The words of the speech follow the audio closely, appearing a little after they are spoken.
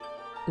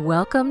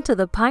Welcome to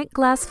the Pint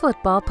Glass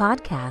Football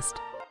Podcast.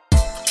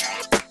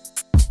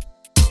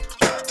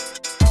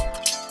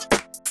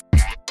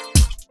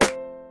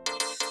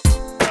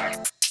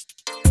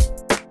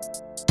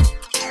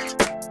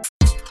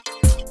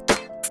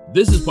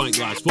 This is Pint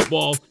Glass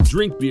Football.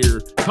 Drink beer,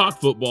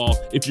 talk football.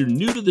 If you're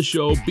new to the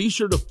show, be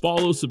sure to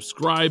follow,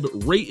 subscribe,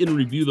 rate, and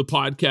review the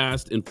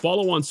podcast, and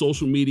follow on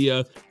social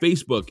media,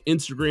 Facebook,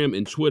 Instagram,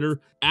 and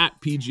Twitter at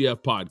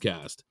PGF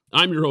Podcast.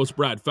 I'm your host,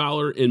 Brad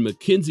Fowler, and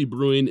McKinsey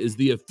Brewing is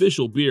the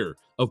official beer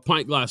of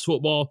Pint Glass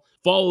Football.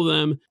 Follow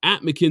them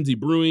at McKinsey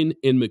Brewing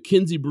and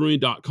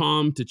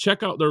McKinseyBrewing.com to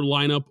check out their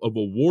lineup of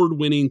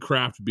award-winning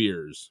craft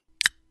beers.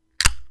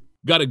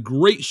 Got a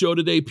great show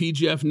today,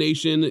 PGF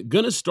Nation.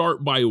 Gonna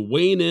start by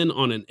weighing in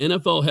on an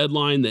NFL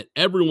headline that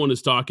everyone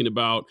is talking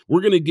about.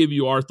 We're gonna give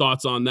you our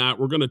thoughts on that.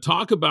 We're gonna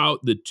talk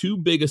about the two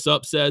biggest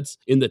upsets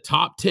in the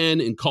top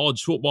 10 in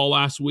college football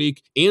last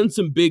week and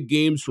some big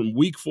games from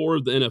week 4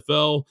 of the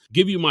NFL.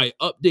 Give you my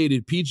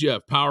updated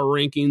PGF power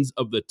rankings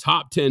of the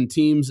top 10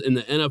 teams in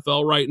the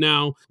NFL right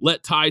now.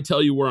 Let Ty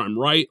tell you where I'm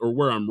right or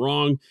where I'm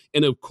wrong.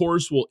 And of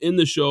course, we'll end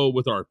the show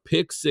with our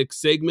Pick 6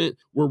 segment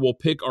where we'll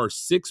pick our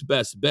 6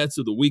 best bets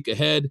of the week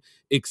ahead.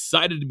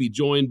 Excited to be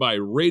joined by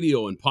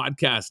radio and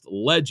podcast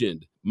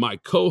legend, my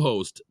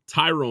co-host,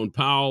 Tyrone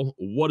Powell.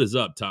 What is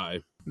up, Ty?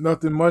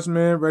 Nothing much,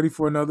 man. Ready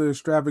for another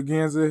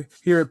extravaganza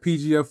here at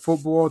PGF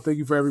Football. Thank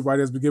you for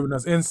everybody that's been giving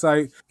us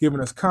insight, giving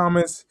us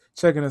comments,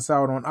 checking us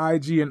out on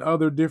IG and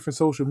other different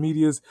social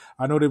medias.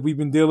 I know that we've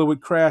been dealing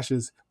with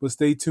crashes, but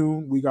stay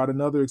tuned. We got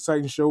another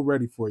exciting show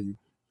ready for you.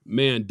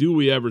 Man, do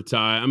we ever,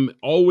 Ty? I'm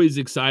always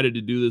excited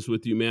to do this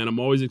with you, man. I'm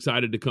always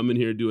excited to come in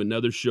here and do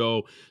another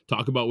show,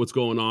 talk about what's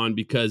going on,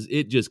 because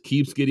it just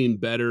keeps getting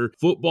better.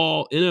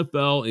 Football,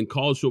 NFL, and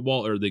college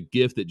football are the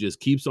gift that just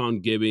keeps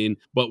on giving.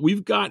 But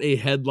we've got a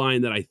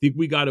headline that I think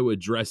we got to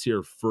address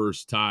here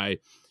first, Ty.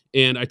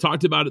 And I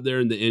talked about it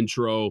there in the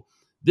intro.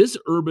 This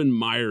Urban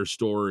Meyer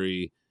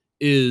story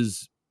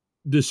is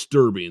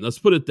disturbing. Let's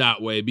put it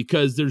that way,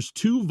 because there's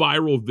 2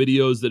 viral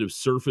videos that have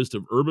surfaced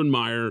of Urban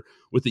Meyer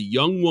with a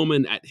young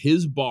woman at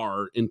his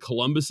bar in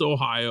Columbus,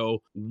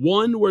 Ohio.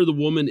 One where the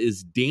woman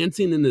is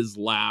dancing in his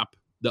lap.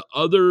 The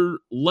other,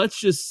 let's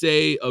just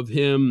say, of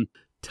him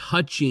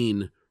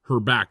touching her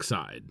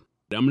backside.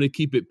 I'm going to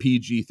keep it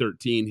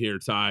PG-13 here,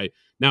 Ty.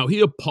 Now, he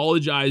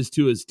apologized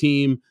to his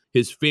team,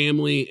 his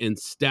family, and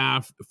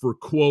staff for,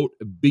 quote,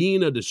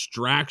 being a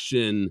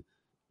distraction.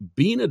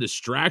 Being a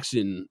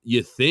distraction,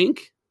 you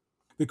think?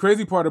 The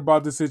crazy part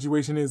about this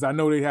situation is I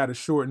know they had a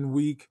shortened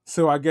week,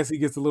 so I guess he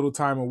gets a little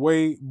time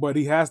away, but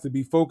he has to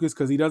be focused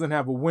because he doesn't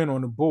have a win on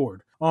the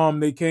board.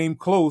 They came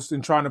close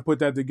in trying to put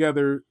that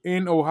together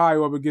in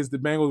Ohio up against the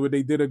Bengals, where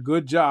they did a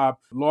good job,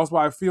 lost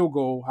by a field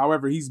goal.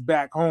 However, he's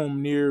back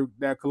home near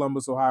that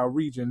Columbus, Ohio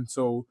region,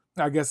 so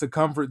I guess a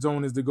comfort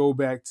zone is to go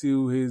back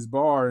to his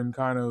bar and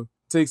kind of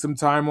take some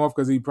time off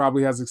because he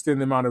probably has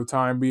extended amount of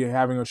time, be it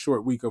having a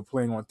short week of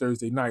playing on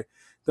Thursday night.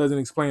 Doesn't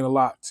explain a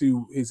lot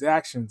to his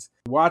actions.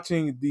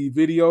 Watching the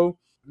video,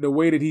 the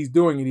way that he's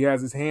doing it, he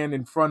has his hand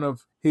in front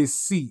of his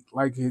seat,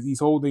 like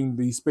he's holding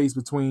the space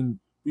between,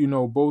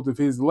 both of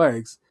his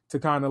legs to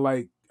kind of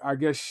like, I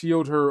guess,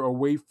 shield her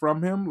away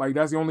from him. Like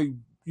that's the only,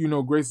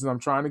 graces I'm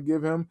trying to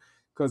give him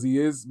because he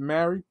is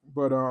married.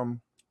 But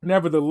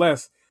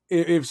nevertheless,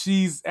 if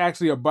she's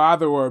actually a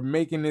bother or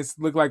making this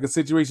look like a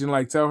situation,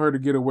 like tell her to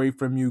get away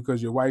from you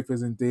because your wife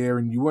isn't there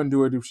and you wouldn't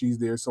do it if she's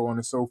there, so on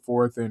and so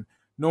forth. And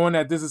knowing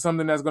that this is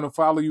something that's going to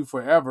follow you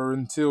forever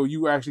until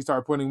you actually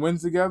start putting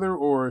wins together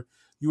or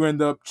you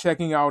end up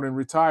checking out and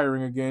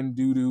retiring again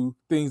due to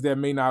things that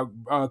may not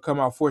come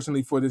out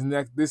fortunately for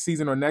this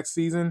season or next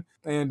season.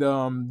 And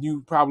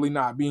you probably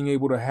not being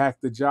able to hack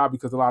the job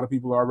because a lot of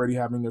people are already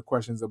having their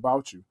questions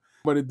about you.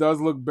 But it does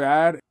look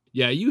bad.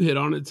 Yeah, you hit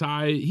on it,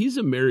 Ty. He's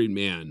a married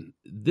man.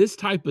 This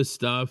type of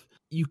stuff,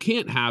 you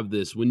can't have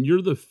this when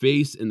you're the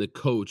face and the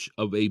coach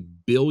of a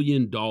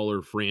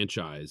billion-dollar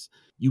franchise.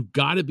 You've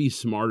got to be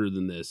smarter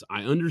than this.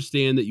 I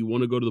understand that you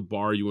want to go to the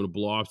bar, you want to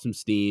blow off some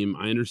steam.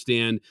 I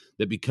understand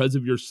that because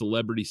of your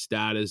celebrity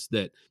status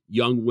that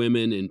young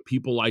women and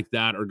people like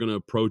that are going to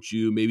approach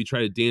you, maybe try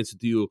to dance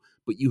with you,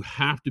 but you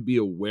have to be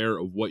aware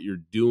of what you're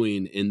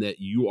doing and that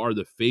you are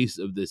the face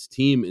of this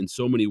team in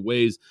so many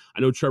ways.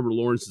 I know Trevor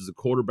Lawrence is a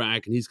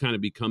quarterback and he's kind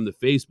of become the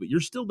face, but you're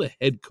still the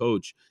head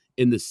coach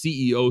and the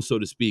CEO, so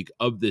to speak,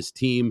 of this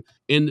team.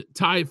 And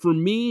Ty, for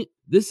me,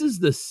 this is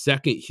the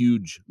second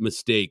huge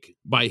mistake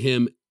by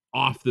him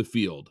off the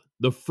field.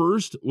 The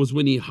first was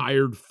when he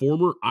hired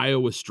former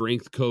Iowa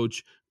strength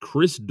coach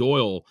Chris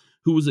Doyle,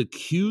 who was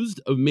accused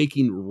of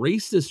making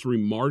racist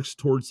remarks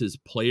towards his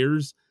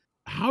players.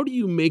 How do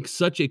you make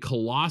such a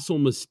colossal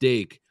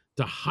mistake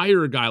to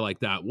hire a guy like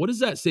that? What does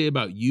that say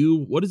about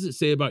you? What does it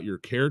say about your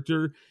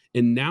character?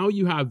 And now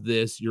you have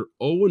this, you're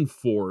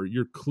 0-4.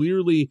 You're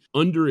clearly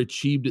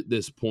underachieved at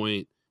this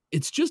point.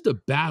 It's just a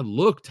bad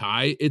look,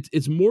 Ty.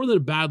 It's more than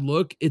a bad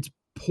look. It's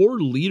poor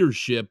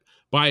leadership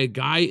by a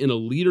guy in a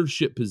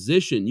leadership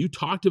position. You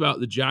talked about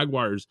the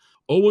Jaguars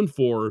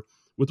 0-4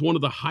 with one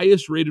of the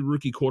highest rated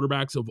rookie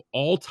quarterbacks of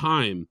all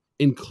time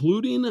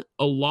including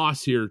a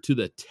loss here to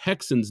the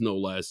Texans, no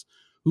less,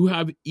 who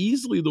have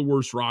easily the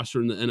worst roster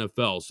in the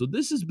NFL. So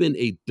this has been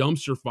a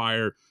dumpster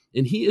fire,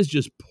 and he is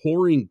just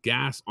pouring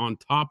gas on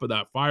top of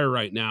that fire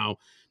right now.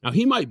 Now,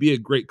 he might be a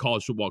great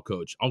college football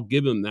coach. I'll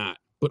give him that.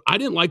 But I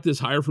didn't like this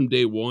hire from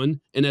day one.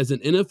 And as an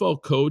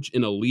NFL coach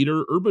and a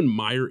leader, Urban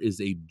Meyer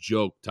is a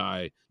joke,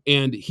 Ty.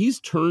 And he's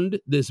turned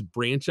this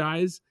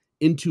franchise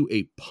into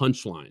a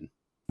punchline.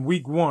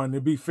 Week 1, to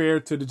be fair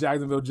to the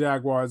Jacksonville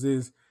Jaguars,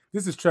 this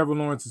is Trevor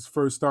Lawrence's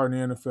first start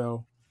in the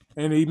NFL.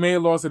 And he may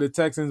have lost to the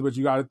Texans, but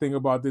you got to think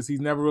about this.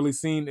 He's never really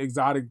seen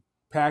exotic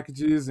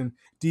packages and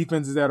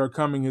defenses that are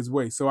coming his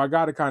way. So I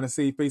got to kind of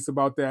save face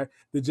about that.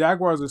 The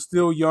Jaguars are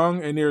still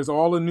young, and there's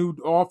all a new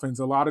offense.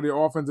 A lot of their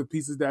offensive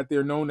pieces that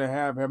they're known to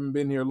have haven't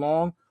been here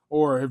long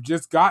or have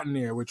just gotten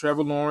there. With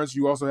Trevor Lawrence,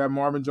 you also have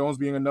Marvin Jones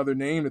being another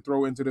name to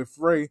throw into the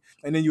fray.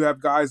 And then you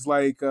have guys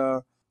like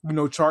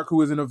Chark,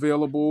 who isn't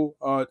available.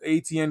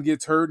 ATN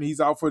gets hurt, and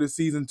he's out for the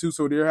season too.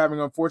 So they're having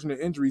unfortunate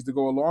injuries to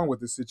go along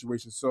with this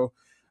situation. So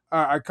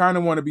I kind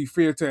of want to be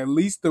fair to at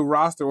least the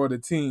roster or the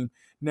team.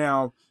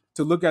 Now,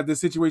 to look at the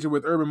situation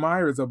with Urban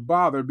Meyer is a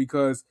bother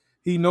because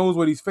he knows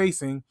what he's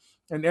facing,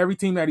 and every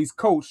team that he's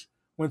coached,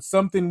 when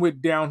something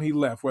went down, he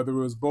left, whether it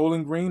was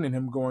Bowling Green and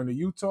him going to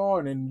Utah,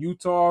 and in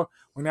Utah,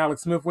 when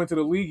Alex Smith went to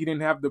the league, he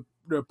didn't have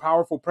the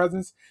powerful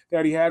presence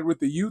that he had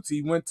with the Utes.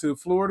 He went to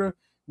Florida, and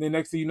then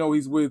next thing you know,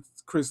 he's with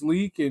Chris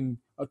Leak and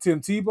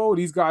Tim Tebow.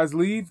 These guys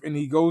leave, and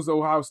he goes to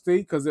Ohio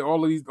State because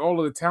all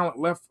of the talent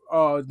left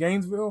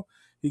Gainesville.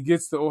 He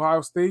gets to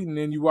Ohio State, and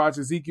then you watch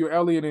Ezekiel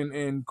Elliott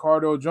and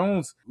Cardale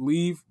Jones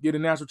leave, get a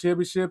national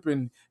championship,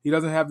 and he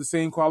doesn't have the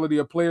same quality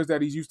of players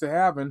that he's used to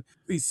having.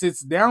 He sits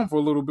down for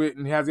a little bit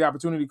and has the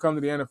opportunity to come to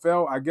the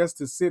NFL, I guess,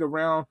 to sit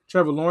around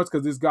Trevor Lawrence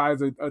because this guy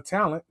is a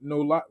talent. No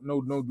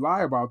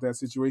lie about that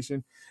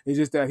situation. It's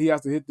just that he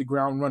has to hit the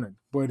ground running.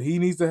 But he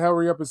needs to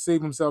hurry up and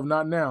save himself,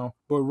 not now,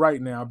 but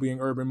right now, being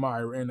Urban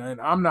Meyer. And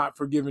I'm not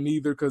forgiving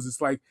either because it's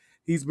like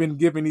he's been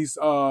given these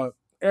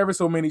ever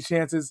so many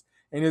chances.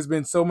 And there's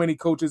been so many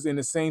coaches in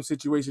the same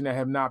situation that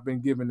have not been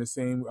given the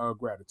same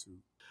gratitude.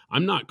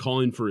 I'm not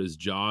calling for his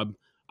job.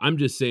 I'm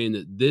just saying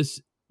that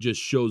this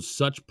just shows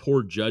such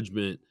poor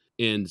judgment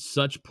and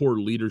such poor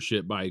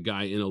leadership by a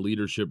guy in a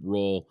leadership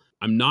role.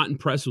 I'm not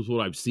impressed with what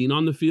I've seen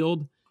on the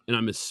field, and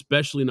I'm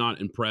especially not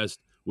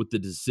impressed with the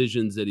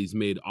decisions that he's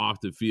made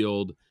off the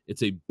field.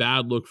 It's a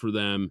bad look for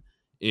them.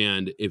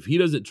 And if he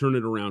doesn't turn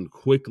it around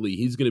quickly,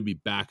 he's going to be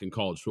back in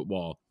college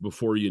football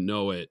before you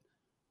know it.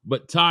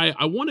 But Ty,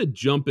 I want to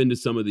jump into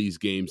some of these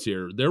games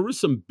here. There were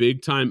some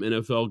big-time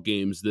NFL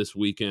games this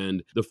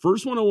weekend. The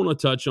first one I want to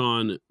touch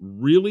on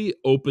really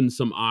opened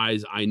some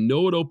eyes. I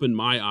know it opened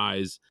my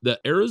eyes. The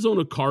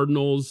Arizona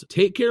Cardinals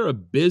take care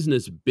of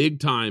business big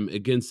time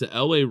against the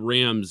LA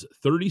Rams,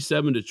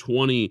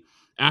 37-20.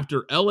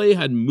 After LA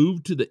had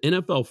moved to the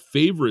NFL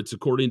favorites,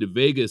 according to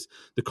Vegas,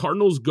 the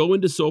Cardinals go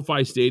into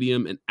SoFi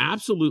Stadium and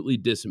absolutely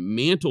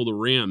dismantle the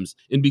Rams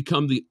and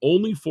become the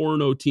only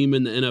 4-0 team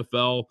in the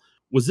NFL.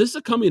 Was this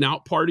a coming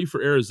out party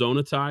for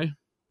Arizona, Ty?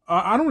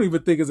 I don't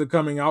even think it's a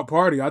coming out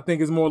party. I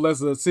think it's more or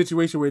less a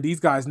situation where these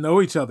guys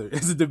know each other.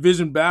 It's a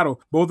division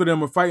battle. Both of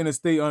them are fighting to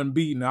stay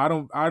unbeaten. I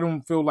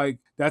don't feel like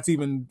that's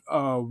even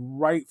a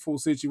rightful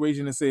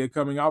situation to say a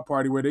coming out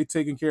party where they're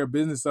taking care of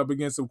business up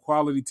against some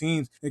quality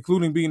teams,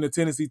 including being the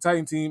Tennessee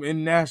Titan team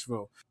in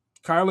Nashville.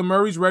 Kyler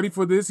Murray's ready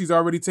for this. He's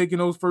already taken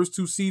those first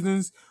 2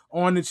 seasons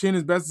on the chin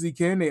as best as he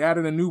can. They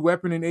added a new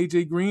weapon in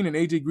A.J. Green, and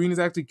A.J. Green is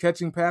actually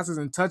catching passes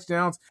and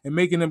touchdowns and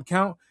making them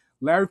count.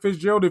 Larry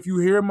Fitzgerald, if you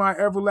hear my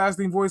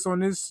everlasting voice on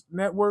this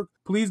network,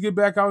 please get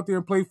back out there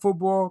and play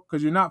football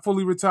because you're not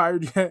fully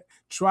retired yet.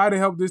 Try to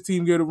help this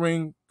team get a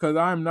ring because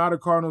I'm not a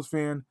Cardinals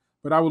fan,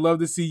 but I would love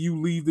to see you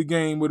leave the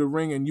game with a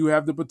ring, and you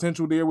have the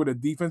potential there where the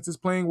defense is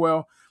playing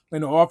well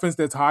and the offense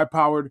that's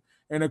high-powered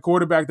and a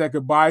quarterback that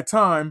could buy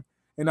time.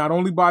 And not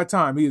only by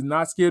time, he is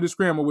not scared to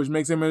scramble, which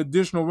makes him an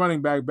additional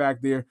running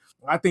back there.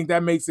 I think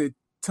that makes it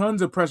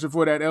tons of pressure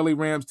for that LA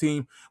Rams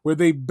team where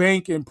they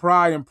bank and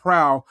pry and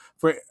prowl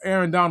for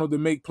Aaron Donald to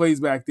make plays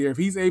back there. If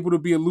he's able to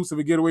be elusive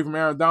and get away from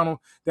Aaron Donald,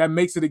 that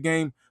makes it a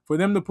game. For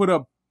them to put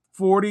up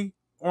 40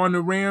 on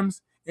the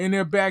Rams in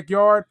their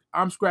backyard,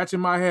 I'm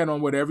scratching my head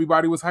on what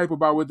everybody was hype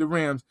about with the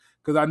Rams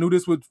because I knew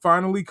this would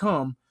finally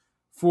come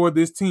for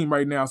this team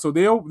right now. So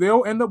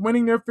they'll end up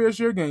winning their fair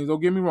share games.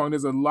 Don't get me wrong.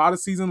 There's a lot of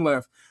season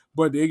left.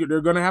 But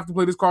they're going to have to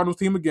play this Cardinals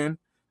team again.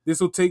 This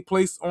will take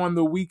place on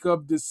the week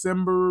of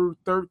December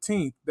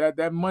 13th.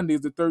 That Monday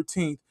is the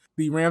 13th.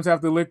 The Rams have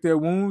to lick their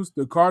wounds.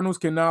 The Cardinals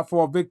cannot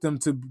fall victim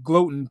to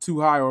gloating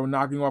too high or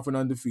knocking off an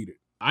undefeated.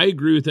 I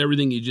agree with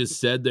everything you just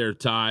said there,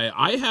 Ty.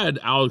 I had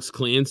Alex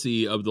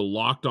Clancy of the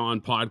Locked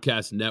On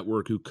Podcast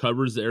Network, who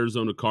covers the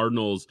Arizona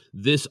Cardinals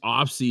this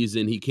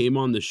offseason. He came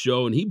on the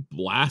show and he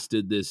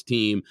blasted this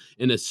team,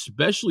 and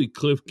especially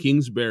Cliff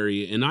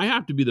Kingsbury. And I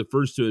have to be the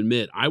first to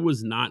admit, I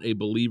was not a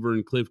believer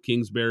in Cliff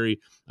Kingsbury.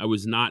 I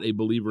was not a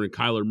believer in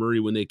Kyler Murray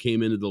when they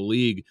came into the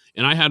league,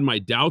 and I had my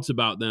doubts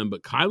about them.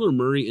 But Kyler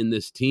Murray and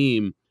this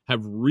team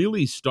have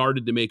really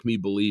started to make me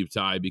believe,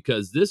 Ty,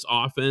 because this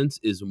offense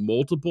is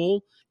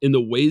multiple in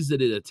the ways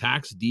that it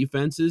attacks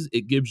defenses.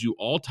 It gives you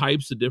all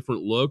types of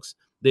different looks.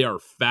 They are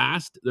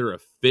fast. They're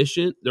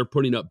efficient. They're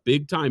putting up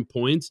big time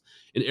points.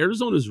 And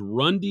Arizona's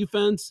run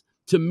defense,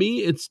 to me,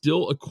 it's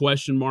still a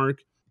question mark,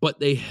 but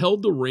they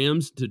held the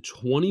Rams to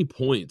 20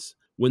 points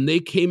when they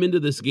came into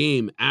this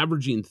game,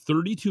 averaging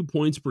 32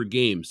 points per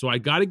game. So I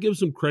got to give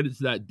some credit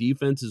to that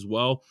defense as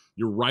well.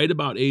 You're right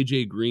about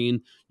AJ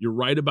Green. You're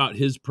right about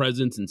his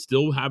presence and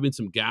still having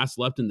some gas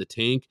left in the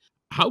tank.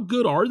 How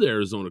good are the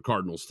Arizona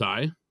Cardinals,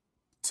 Ty?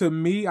 To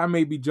me, I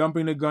may be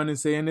jumping the gun and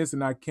saying this,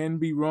 and I can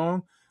be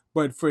wrong,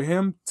 but for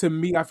him, to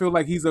me, I feel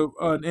like he's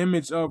an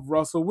image of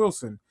Russell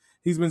Wilson.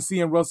 He's been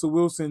seeing Russell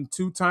Wilson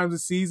 2 times a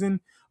season,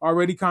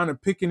 already kind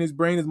of picking his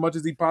brain as much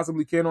as he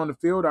possibly can on the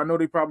field. I know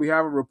they probably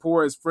have a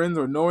rapport as friends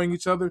or knowing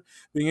each other,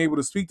 being able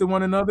to speak to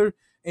one another,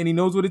 and he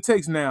knows what it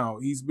takes now.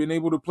 He's been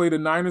able to play the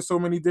Niners so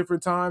many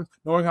different times,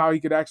 knowing how he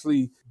could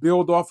actually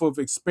build off of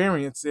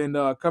experience and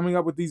coming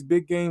up with these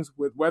big games,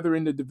 with whether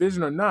in the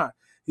division or not.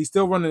 He's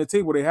still running the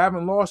table. They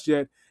haven't lost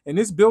yet, and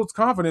this builds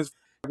confidence.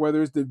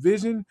 Whether it's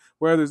division,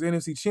 whether it's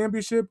NFC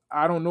Championship,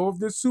 I don't know if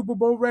they're Super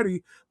Bowl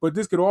ready, but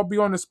this could all be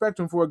on the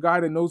spectrum for a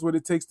guy that knows what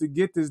it takes to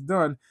get this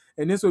done.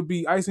 And this would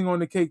be icing on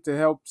the cake to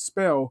help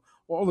spell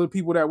all of the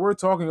people that we're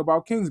talking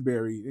about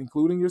Kingsbury,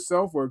 including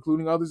yourself or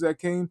including others that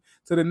came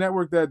to the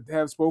network that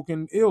have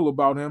spoken ill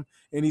about him.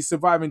 And he's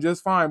surviving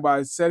just fine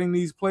by setting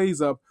these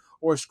plays up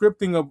or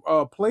scripting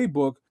a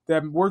playbook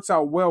that works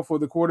out well for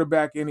the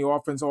quarterback and the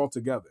offense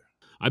altogether.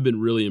 I've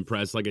been really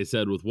impressed, like I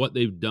said, with what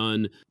they've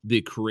done,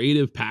 the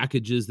creative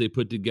packages they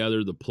put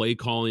together. The play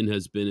calling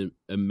has been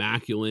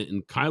immaculate,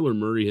 and Kyler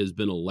Murray has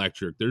been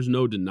electric. There's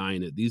no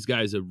denying it. These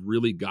guys have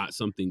really got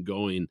something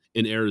going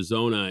in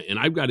Arizona, and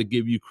I've got to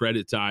give you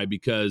credit, Ty,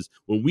 because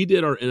when we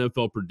did our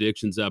NFL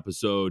predictions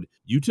episode,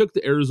 you took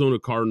the Arizona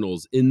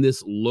Cardinals in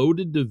this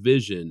loaded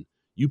division.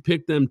 You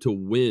picked them to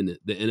win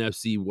the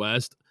NFC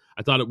West.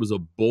 I thought it was a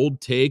bold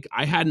take.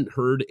 I hadn't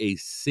heard a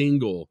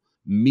single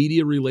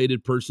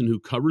media-related person who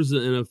covers the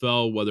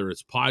NFL, whether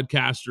it's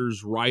podcasters,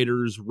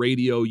 writers,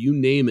 radio, you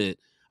name it.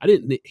 I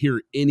didn't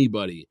hear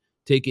anybody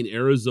taking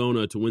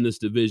Arizona to win this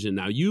division.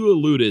 Now, you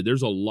alluded,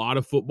 there's a lot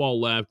of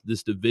football left.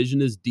 This division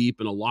is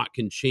deep, and a lot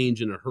can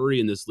change in a hurry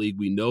in this league.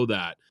 We know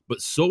that. But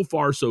so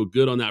far, so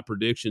good on that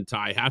prediction,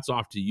 Ty. Hats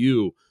off to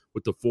you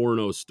with the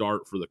 4-0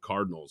 start for the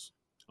Cardinals.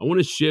 I want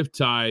to shift,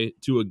 Ty,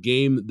 to a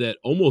game that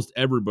almost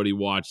everybody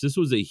watched. This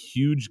was a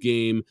huge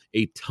game,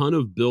 a ton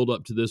of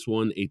buildup to this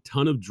one, a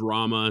ton of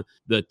drama.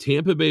 The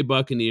Tampa Bay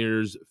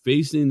Buccaneers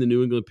facing the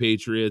New England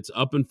Patriots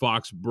up in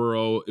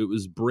Foxborough. It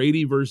was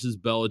Brady versus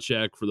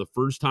Belichick for the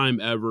first time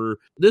ever.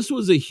 This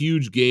was a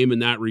huge game in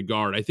that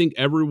regard. I think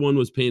everyone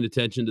was paying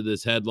attention to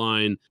this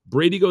headline.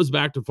 Brady goes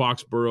back to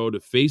Foxborough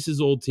to face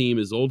his old team,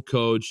 his old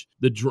coach.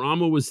 The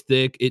drama was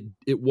thick.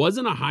 It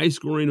wasn't a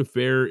high-scoring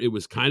affair. It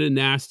was kind of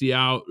nasty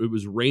out. It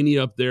was rainy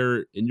up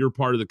there in your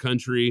part of the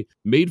country,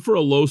 made for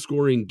a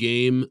low-scoring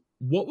game.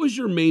 What was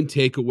your main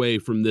takeaway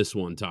from this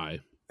one, Ty?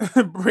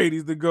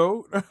 Brady's the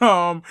GOAT.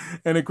 And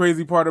the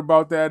crazy part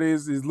about that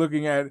is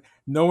looking at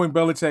knowing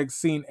Belichick's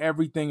seen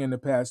everything in the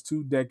past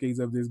 2 decades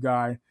of this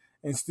guy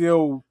and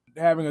still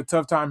having a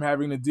tough time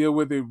having to deal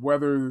with it,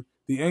 whether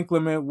the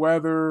inclement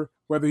weather,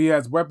 whether he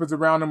has weapons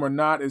around him or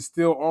not. It's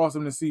still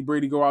awesome to see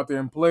Brady go out there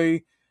and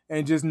play.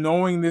 And just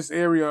knowing this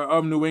area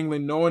of New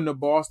England, knowing the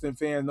Boston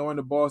fans, knowing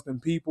the Boston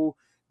people,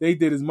 they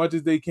did as much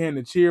as they can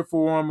to cheer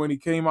for him when he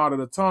came out of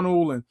the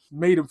tunnel and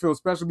made him feel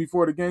special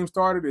before the game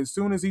started. As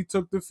soon as he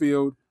took the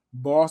field,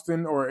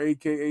 Boston, or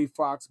AKA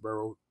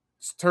Foxborough,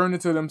 turned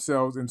into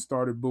themselves and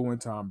started booing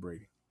Tom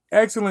Brady.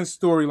 Excellent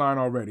storyline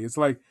already. It's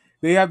like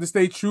they have to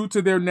stay true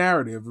to their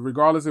narrative,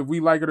 regardless if we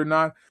like it or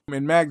not.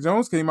 And Mac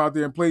Jones came out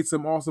there and played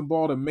some awesome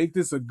ball to make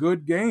this a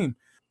good game.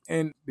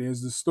 And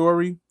there's the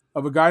story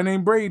of a guy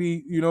named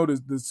Brady, you know,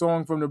 the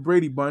song from the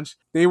Brady Bunch.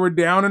 They were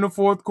down in the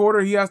fourth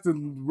quarter. He has to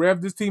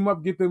rev this team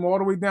up, get them all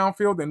the way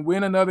downfield, and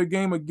win another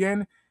game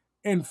again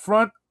in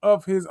front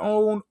of his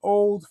own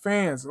old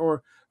fans.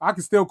 Or I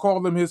can still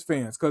call them his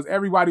fans because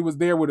everybody was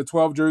there with a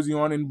 12 jersey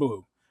on in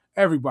blue.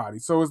 Everybody.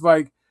 So it's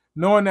like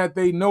knowing that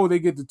they know they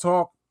get to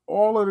talk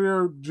all of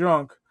their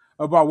junk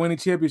about winning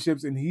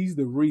championships, and he's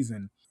the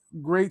reason.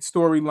 Great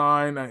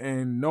storyline,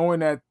 and knowing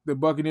that the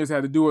Buccaneers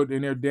had to do it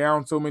and they're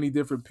down so many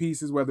different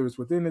pieces, whether it's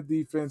within the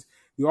defense,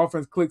 the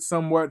offense clicked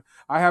somewhat.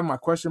 I have my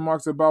question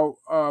marks about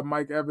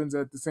Mike Evans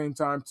at the same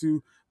time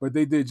too, but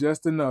they did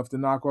just enough to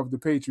knock off the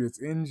Patriots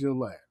in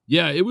Gillette.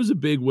 Yeah, it was a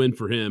big win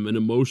for him, an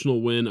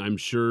emotional win, I'm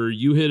sure.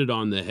 You hit it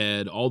on the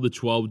head, all the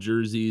 12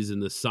 jerseys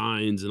and the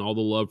signs and all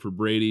the love for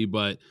Brady,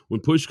 but when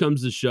push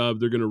comes to shove,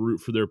 they're going to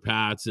root for their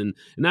Pats, and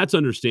that's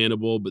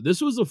understandable, but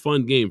this was a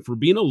fun game. For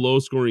being a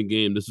low-scoring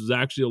game, this was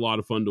actually a lot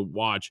of fun to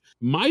watch.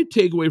 My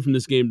takeaway from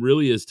this game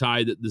really is,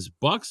 Ty, that this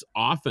Bucs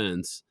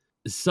offense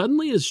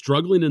suddenly is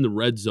struggling in the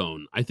red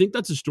zone. I think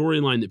that's a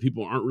storyline that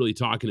people aren't really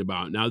talking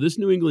about. Now, this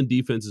New England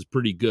defense is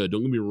pretty good,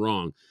 don't get me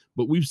wrong,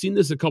 but we've seen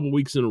this a couple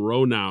weeks in a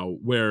row now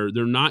where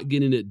they're not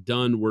getting it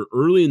done, where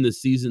early in the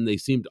season they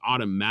seemed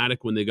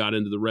automatic when they got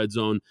into the red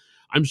zone.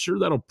 I'm sure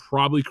that'll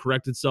probably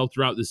correct itself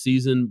throughout the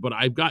season, but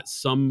I've got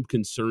some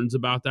concerns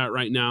about that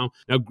right now.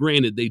 Now,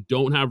 granted, they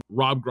don't have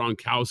Rob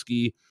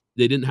Gronkowski.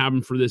 They didn't have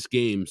him for this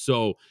game.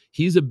 So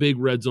he's a big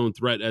red zone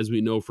threat, as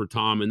we know, for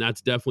Tom, and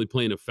that's definitely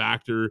playing a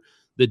factor.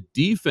 The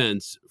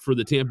defense for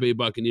the Tampa Bay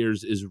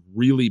Buccaneers is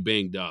really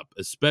banged up,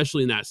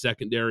 especially in that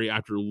secondary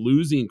after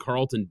losing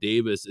Carlton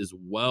Davis as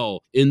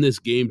well in this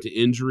game to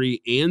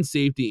injury, and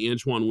safety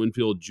Antoine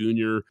Winfield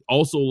Jr.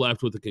 also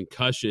left with a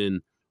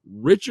concussion.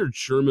 Richard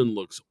Sherman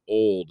looks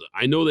old.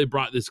 I know they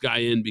brought this guy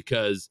in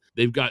because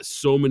they've got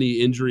so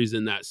many injuries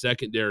in that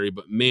secondary,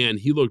 but man,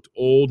 he looked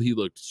old. He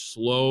looked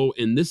slow.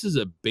 And this is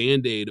a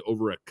Band-Aid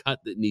over a cut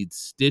that needs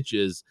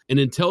stitches. And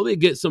until they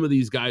get some of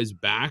these guys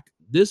back,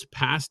 this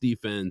pass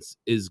defense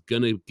is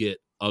going to get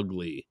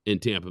ugly in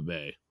Tampa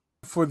Bay.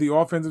 For the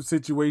offensive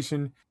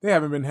situation, they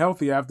haven't been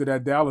healthy after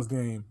that Dallas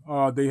game.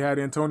 They had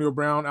Antonio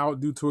Brown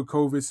out due to a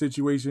COVID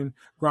situation.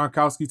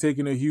 Gronkowski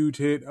taking a huge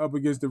hit up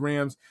against the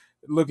Rams,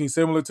 looking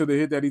similar to the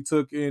hit that he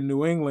took in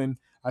New England.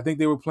 I think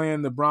they were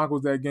playing the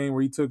Broncos that game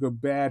where he took a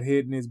bad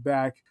hit in his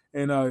back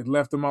and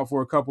left him out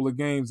for a couple of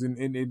games, and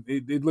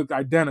it looked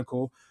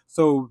identical.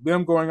 So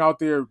them going out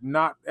there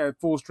not at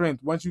full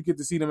strength, once you get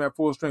to see them at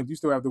full strength, you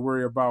still have to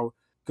worry about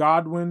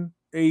Godwin,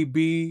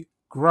 AB,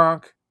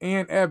 Gronk,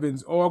 and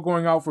Evans all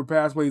going out for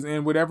pass plays,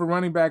 and whatever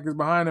running back is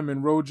behind them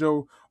in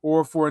Rojo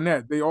or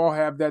Fournette, they all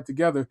have that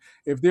together.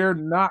 If they're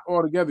not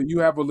all together, you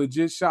have a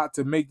legit shot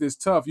to make this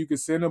tough. You could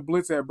send a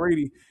blitz at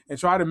Brady and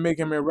try to make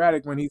him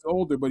erratic when he's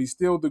older, but he's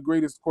still the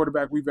greatest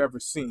quarterback we've ever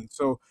seen.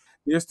 So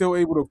they're still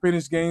able to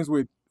finish games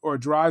with or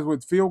drives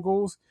with field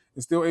goals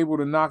and still able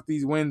to knock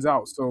these wins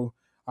out. So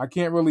I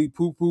can't really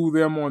poo-poo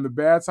them on the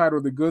bad side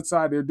or the good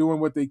side. They're doing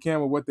what they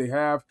can with what they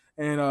have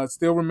and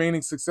still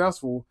remaining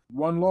successful.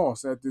 One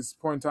loss at this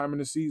point in time in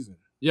the season.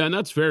 Yeah, and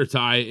that's fair,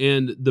 Ty.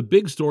 And the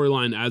big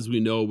storyline, as we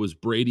know, was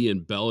Brady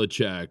and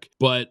Belichick.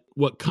 But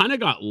what kind of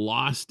got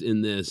lost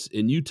in this,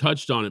 and you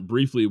touched on it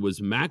briefly,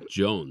 was Mac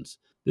Jones.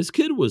 This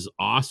kid was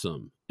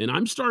awesome. And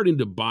I'm starting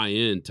to buy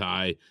in,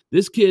 Ty.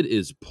 This kid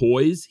is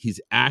poised. He's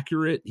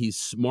accurate. He's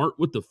smart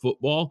with the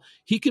football.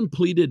 He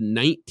completed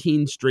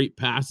 19 straight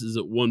passes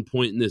at one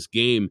point in this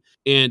game.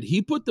 And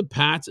he put the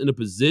Pats in a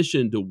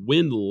position to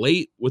win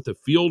late with a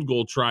field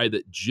goal try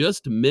that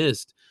just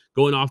missed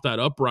going off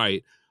that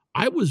upright.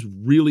 I was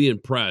really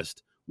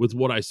impressed with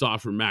what I saw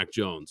from Mac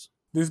Jones.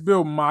 This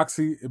builds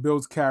moxie. It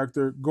builds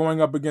character. Going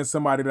up against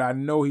somebody that I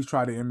know he's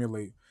trying to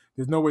emulate.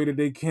 There's no way that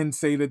they can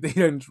say that they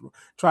didn't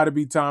try to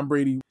beat Tom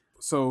Brady.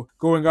 So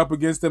going up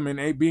against them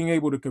and being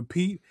able to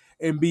compete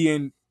and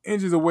being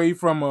inches away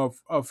from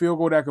a field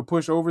goal that could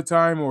push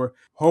overtime, or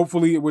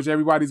hopefully, which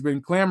everybody's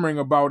been clamoring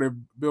about, if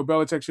Bill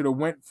Belichick should have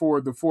went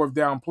for the fourth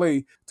down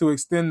play to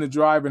extend the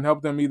drive and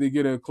help them either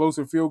get a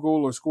closer field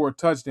goal or score a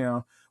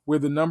touchdown, where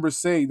the numbers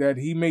say that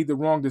he made the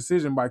wrong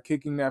decision by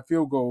kicking that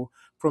field goal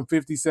from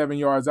 57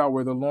 yards out,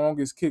 where the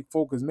longest kick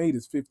Folk has made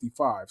is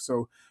 55.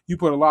 So you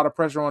put a lot of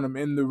pressure on him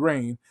in the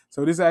rain.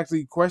 So this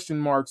actually question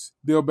marks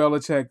Bill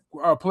Belichick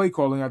play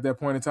calling at that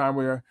point in time,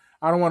 where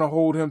I don't want to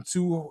hold him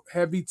too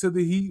heavy to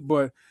the heat,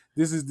 but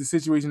this is the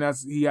situation that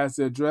he has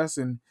to address,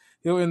 and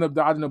he'll end up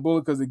dodging a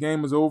bullet because the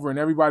game is over and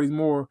everybody's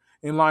more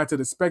in line to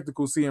the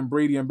spectacle seeing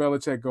Brady and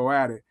Belichick go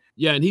at it.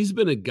 Yeah, and he's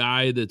been a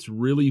guy that's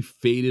really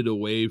faded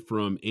away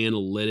from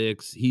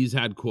analytics. He's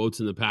had quotes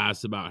in the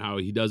past about how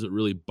he doesn't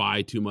really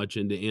buy too much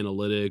into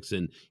analytics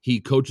and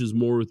he coaches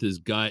more with his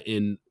gut.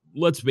 And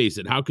let's face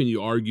it, how can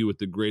you argue with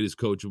the greatest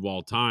coach of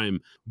all time?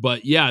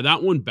 But yeah,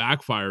 that one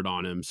backfired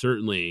on him,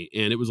 certainly.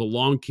 And it was a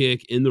long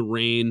kick in the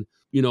rain.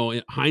 You know,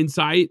 in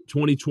hindsight,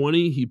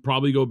 2020, he'd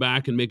probably go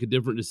back and make a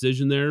different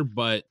decision there.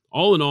 But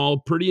all in all,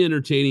 pretty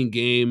entertaining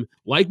game.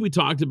 Like we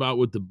talked about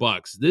with the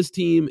Bucs, this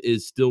team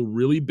is still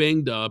really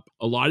banged up.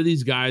 A lot of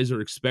these guys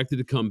are expected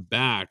to come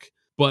back.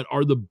 But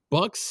are the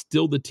Bucs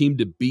still the team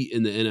to beat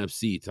in the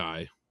NFC,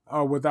 Ty?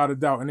 Without a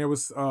doubt. And there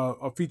was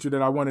a feature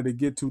that I wanted to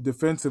get to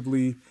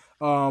defensively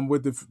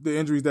with the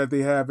injuries that they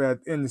have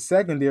in the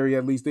secondary.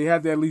 At least they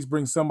had to at least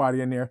bring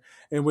somebody in there.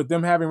 And with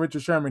them having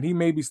Richard Sherman, he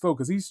may be slow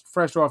because he's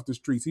fresh off the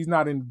streets. He's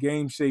not in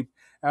game shape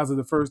as of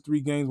the first 3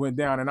 games went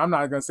down. And I'm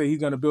not going to say he's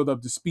going to build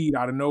up the speed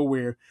out of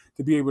nowhere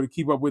to be able to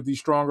keep up with these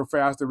stronger,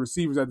 faster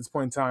receivers at this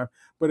point in time.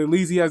 But at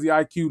least he has the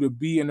IQ to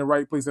be in the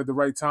right place at the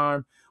right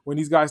time. When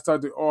these guys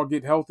start to all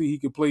get healthy, he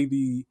could play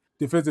the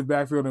defensive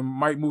backfield and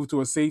might move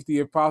to a safety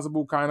if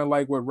possible, kind of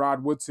like what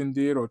Rod Woodson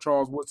did or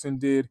Charles Woodson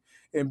did,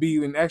 and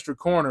be an extra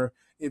corner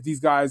if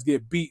these guys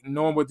get beat,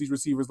 knowing what these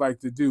receivers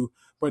like to do.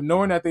 But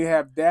knowing that they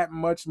have that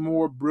much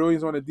more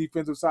brilliance on the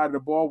defensive side of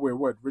the ball, where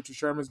Richard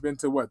Sherman's been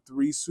to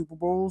 3 Super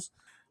Bowls?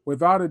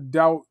 Without a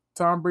doubt,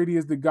 Tom Brady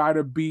is the guy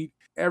to beat.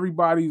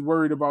 Everybody's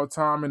worried about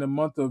Tom in the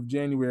month of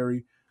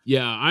January.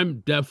 Yeah,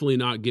 I'm definitely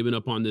not giving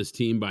up on this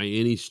team by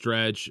any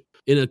stretch.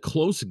 In a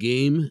close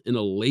game, in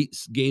a late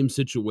game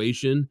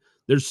situation,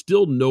 there's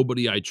still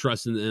nobody I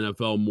trust in the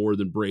NFL more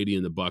than Brady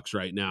and the Bucs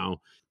right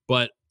now.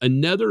 But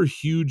another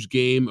huge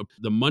game,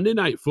 the Monday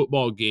Night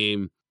Football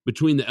game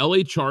between the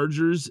LA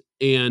Chargers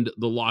and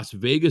the Las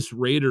Vegas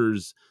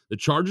Raiders. The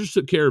Chargers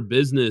took care of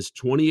business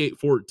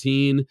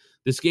 28-14.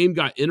 This game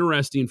got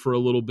interesting for a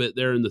little bit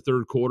there in the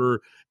third quarter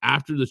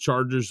after the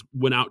Chargers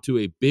went out to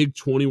a big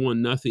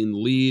 21-0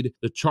 lead.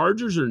 The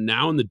Chargers are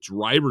now in the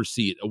driver's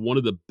seat of one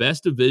of the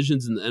best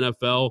divisions in the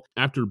NFL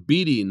after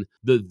beating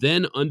the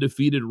then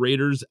undefeated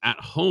Raiders at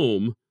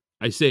home.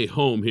 I say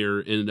home here,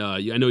 and I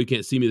know you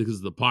can't see me because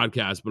of the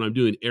podcast, but I'm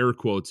doing air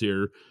quotes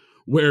here,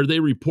 where they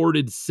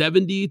reported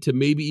 70 to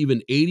maybe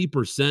even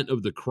 80%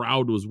 of the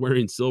crowd was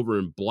wearing silver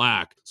and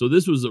black. So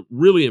this was a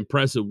really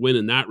impressive win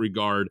in that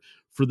regard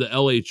for the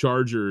LA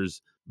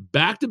Chargers.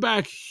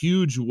 Back-to-back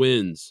huge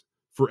wins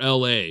for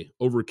LA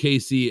over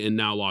KC and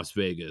now Las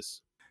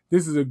Vegas.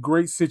 This is a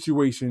great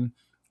situation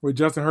with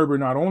Justin Herbert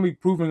not only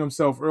proving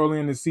himself early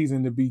in the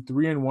season to be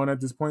 3-1 at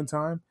this point in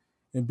time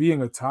and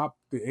being atop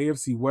the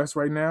AFC West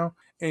right now,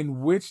 in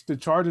which the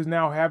Chargers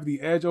now have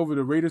the edge over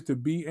the Raiders to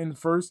be in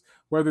first,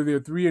 whether they're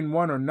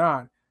 3-1 or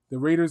not. The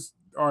Raiders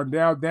are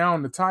now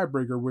down the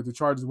tiebreaker with the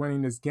Chargers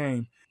winning this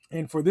game.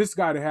 And for this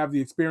guy to have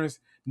the experience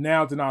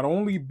now to not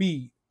only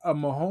beat a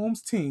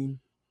Mahomes team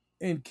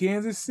in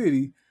Kansas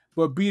City,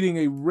 but beating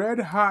a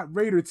red-hot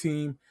Raider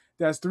team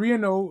that's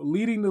 3-0,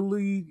 leading the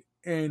league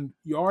in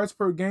yards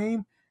per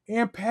game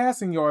and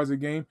passing yards a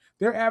game.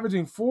 They're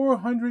averaging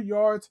 400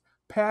 yards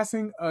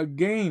passing a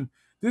game.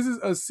 This is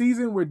a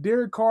season where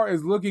Derek Carr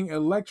is looking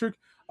electric.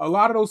 A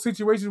lot of those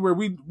situations where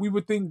we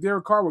would think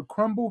Derek Carr would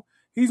crumble,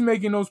 he's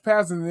making those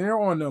passes and they're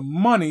on the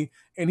money,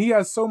 and he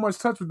has so much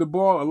touch with the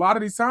ball. A lot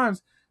of these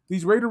times,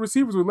 these Raider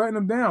receivers were letting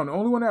him down. The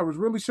only one that was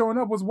really showing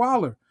up was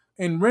Waller.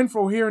 And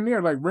Renfrow here and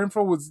there, like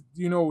Renfrow was,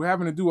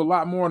 having to do a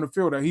lot more on the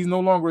field. He's no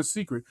longer a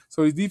secret.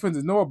 So these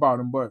defenses know about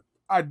him. But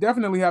I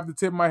definitely have to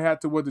tip my hat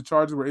to what the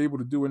Chargers were able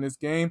to do in this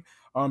game.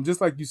 Just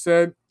like you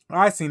said,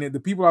 I seen it. The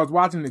people I was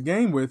watching the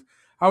game with,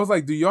 I was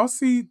like, do y'all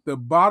see the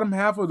bottom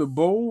half of the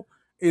bowl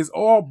is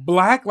all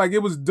black? Like, it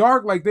was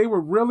dark, like they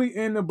were really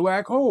in the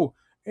black hole.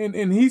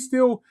 And he's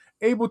still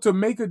able to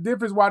make a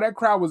difference while that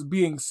crowd was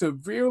being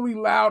severely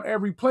loud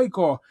every play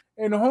call.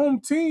 And the home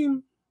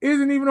team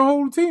isn't even a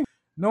home team.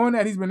 Knowing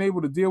that he's been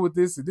able to deal with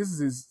this is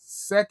his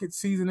second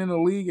season in the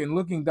league and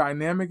looking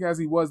dynamic as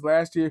he was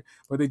last year,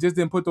 but they just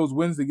didn't put those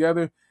wins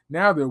together.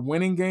 Now they're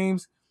winning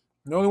games.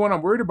 The only one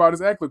I'm worried about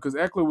is Eckler, because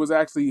Eckler was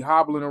actually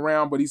hobbling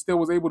around, but he still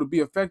was able to be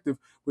effective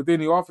within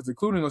the offense,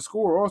 including a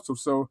score also.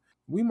 So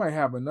we might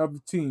have another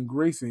team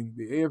gracing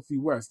the AFC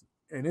West,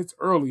 and it's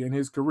early in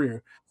his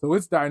career. So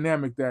it's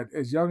dynamic that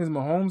as young as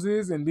Mahomes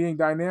is and being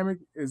dynamic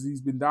as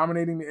he's been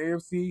dominating the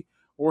AFC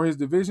or his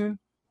division,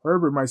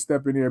 Herbert might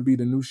step in there and be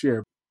the new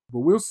sheriff. But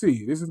we'll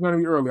see. This is going to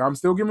be early. I'm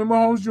still giving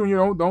Mahomes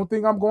Jr. Don't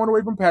think I'm going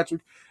away from Patrick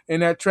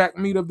in that track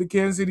meet of the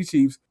Kansas City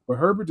Chiefs. But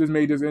Herbert just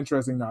made this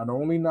interesting, not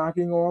only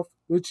knocking off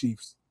the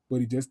Chiefs, but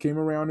he just came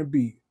around and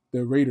beat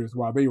the Raiders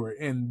while they were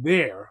in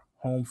their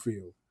home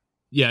field.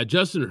 Yeah,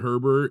 Justin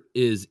Herbert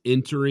is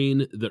entering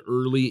the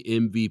early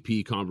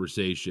MVP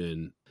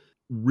conversation.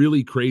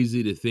 Really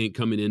crazy to think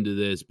coming into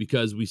this,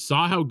 because we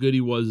saw how good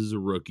he was as a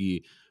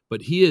rookie,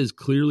 but he has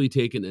clearly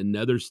taken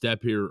another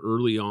step here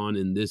early on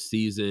in this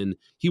season.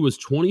 He was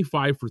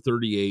 25 for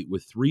 38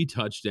 with 3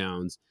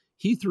 touchdowns.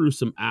 He threw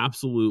some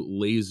absolute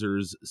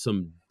lasers,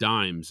 some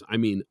dimes. I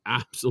mean,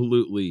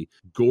 absolutely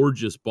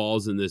gorgeous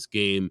balls in this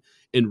game,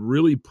 and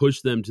really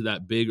pushed them to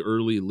that big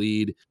early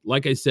lead.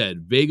 Like I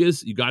said,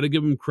 Vegas, you got to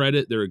give them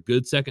credit. They're a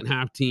good second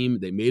half team.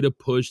 They made a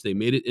push. They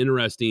made it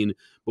interesting.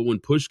 But when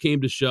push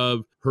came to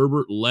shove,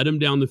 Herbert led him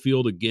down the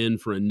field again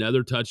for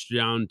another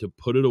touchdown to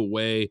put it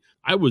away.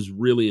 I was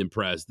really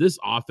impressed. This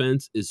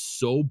offense is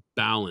so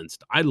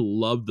balanced. I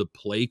love the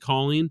play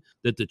calling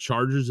that the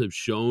Chargers have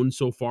shown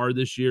so far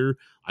this year.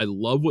 I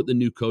love what the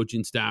new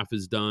coaching staff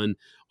has done.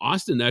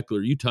 Austin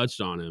Eckler, you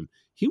touched on him.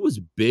 He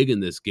was big in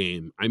this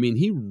game. I mean,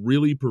 he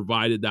really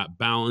provided that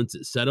balance.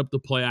 It set up the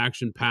play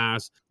action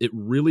pass. It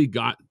really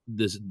got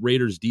this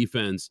Raiders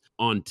defense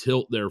on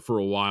tilt there for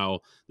a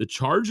while. The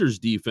Chargers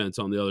defense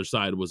on the other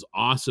side was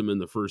awesome in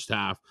the first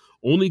half,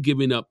 only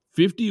giving up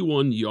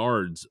 51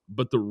 yards.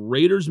 But the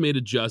Raiders made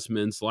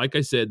adjustments. Like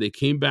I said, they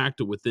came back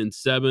to within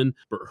 7,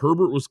 but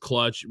Herbert was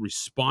clutch,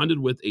 responded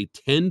with a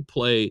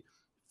 10-play,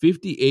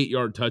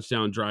 58-yard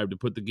touchdown drive to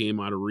put the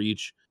game out of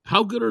reach.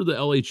 How good are the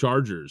LA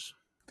Chargers?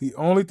 The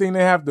only thing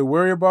they have to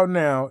worry about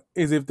now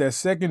is if that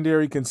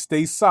secondary can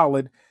stay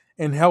solid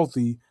and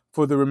healthy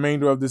for the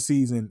remainder of the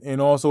season.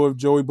 And also if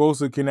Joey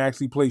Bosa can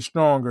actually play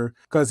stronger,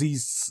 because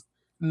he's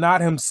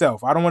not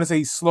himself. I don't want to say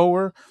he's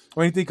slower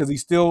or anything, because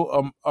he's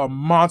still a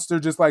monster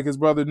just like his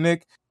brother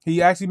Nick.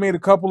 He actually made a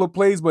couple of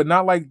plays, but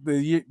not like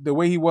the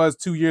way he was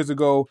 2 years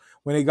ago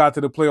when they got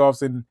to the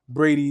playoffs and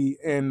Brady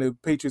and the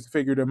Patriots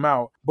figured him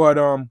out. But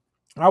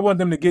I want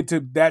them to get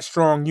to that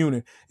strong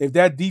unit. If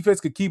that defense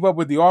could keep up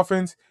with the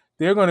offense,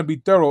 they're going to be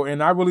thorough.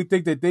 And I really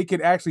think that they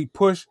could actually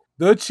push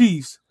the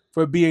Chiefs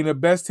for being the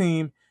best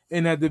team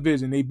in that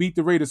division. They beat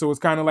the Raiders, so it's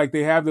kind of like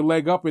they have the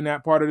leg up in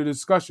that part of the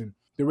discussion.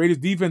 The Raiders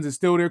defense is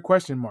still their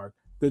question mark.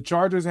 The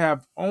Chargers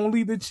have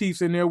only the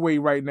Chiefs in their way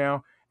right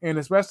now, and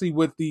especially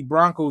with the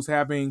Broncos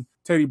having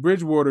Teddy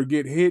Bridgewater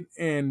get hit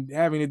and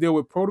having to deal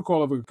with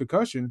protocol of a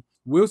concussion,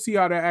 we'll see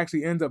how that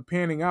actually ends up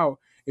panning out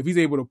if he's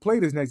able to play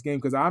this next game,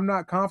 because I'm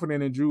not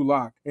confident in Drew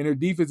Lock. And their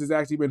defense has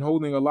actually been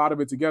holding a lot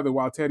of it together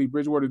while Teddy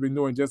Bridgewater has been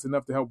doing just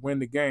enough to help win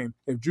the game.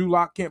 If Drew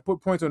Lock can't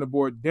put points on the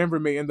board, Denver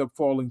may end up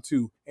falling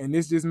too. And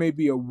this just may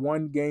be a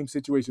one-game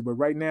situation. But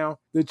right now,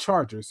 the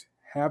Chargers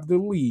have the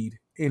lead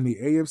in the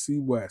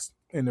AFC West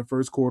in the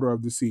first quarter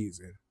of the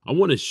season. I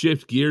want to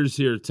shift gears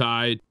here,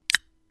 Ty,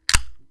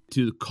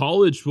 to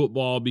college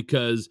football,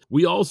 because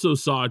we also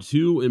saw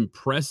two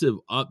impressive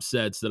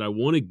upsets that I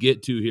want to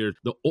get to here.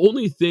 The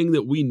only thing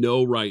that we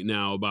know right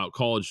now about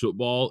college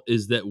football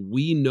is that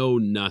we know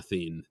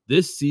nothing.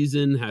 This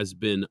season has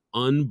been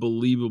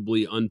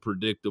unbelievably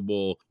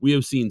unpredictable. We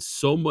have seen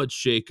so much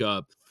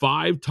shakeup.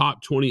 5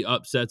 top 20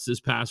 upsets this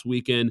past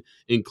weekend,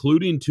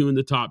 including 2 in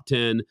the top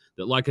 10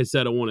 that, like I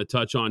said, I want to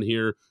touch on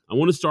here. I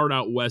want to start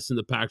out west in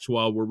the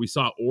Pac-12, where we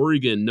saw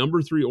Oregon,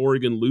 number 3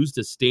 Oregon, lose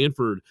to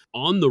Stanford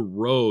on the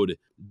road.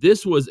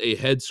 This was a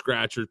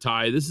head-scratcher,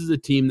 Ty. This is a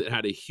team that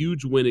had a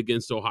huge win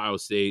against Ohio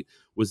State,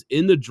 was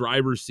in the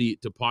driver's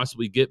seat to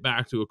possibly get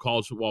back to a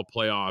college football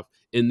playoff,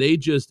 and they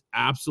just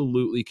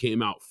absolutely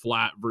came out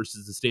flat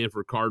versus the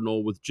Stanford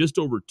Cardinal with just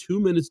over 2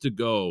 minutes to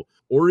go.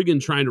 Oregon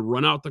trying to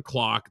run out the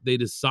clock. They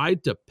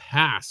decide to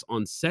pass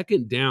on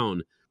second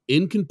down,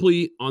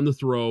 incomplete on the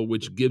throw,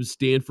 which gives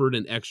Stanford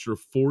an extra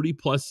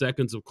 40-plus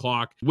seconds of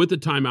clock with the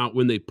timeout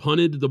when they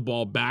punted the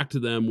ball back to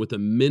them with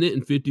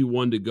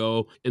 1:51 to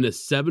go and a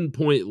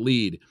 7-point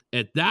lead.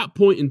 At that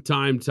point in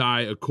time,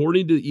 Ty,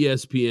 according to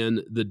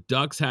ESPN, the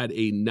Ducks had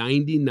a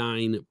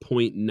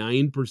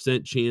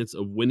 99.9% chance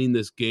of winning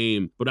this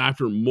game, but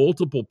after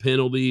multiple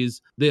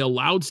penalties, they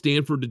allowed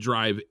Stanford to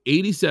drive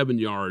 87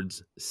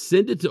 yards,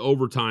 send it to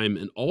overtime,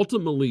 and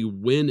ultimately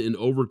win in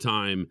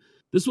overtime.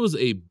 This was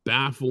a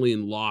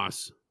baffling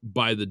loss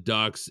by the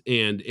Ducks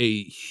and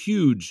a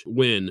huge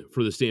win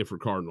for the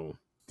Stanford Cardinal.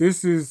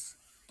 This is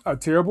a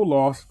terrible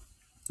loss.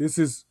 This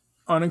is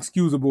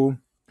unexcusable.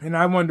 And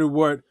I wonder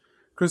what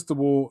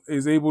Cristobal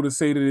is able to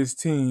say to this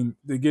team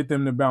to get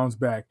them to bounce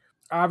back.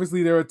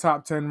 Obviously, they're a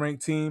top 10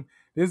 ranked team.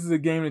 This is a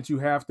game that you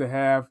have to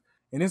have.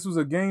 And this was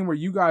a game where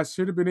you guys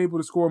should have been able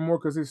to score more,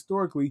 because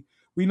historically,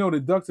 we know the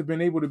Ducks have been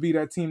able to be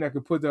that team that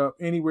could put up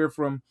anywhere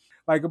from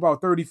like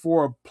about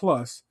 34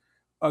 plus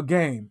a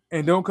game,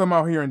 and don't come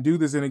out here and do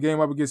this in a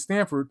game up against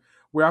Stanford,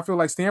 where I feel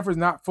like Stanford's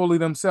not fully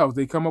themselves.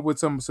 They come up with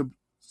some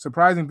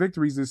surprising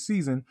victories this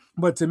season,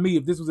 but to me,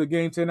 if this was a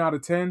game 10 out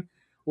of 10,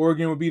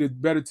 Oregon would be the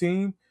better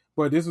team,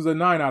 but this was a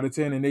 9 out of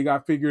 10, and they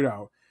got figured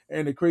out.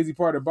 And the crazy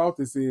part about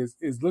this is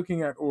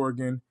looking at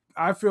Oregon,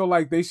 I feel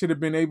like they should have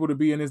been able to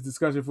be in this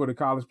discussion for the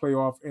college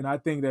playoff, and I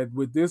think that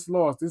with this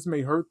loss, this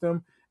may hurt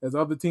them, as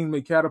other teams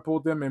may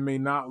catapult them and may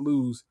not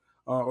lose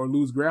or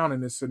lose ground in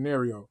this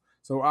scenario.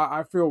 So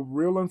I feel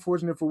real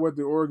unfortunate for what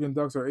the Oregon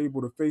Ducks are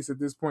able to face at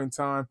this point in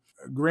time.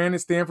 Granted,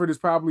 Stanford is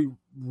probably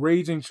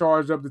raging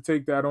charged up to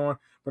take that on,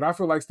 but I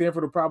feel like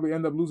Stanford will probably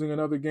end up losing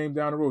another game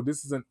down the road.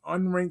 This is an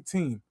unranked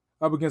team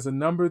up against a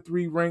number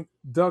 3 ranked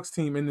Ducks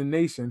team in the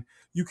nation.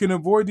 You can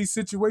avoid these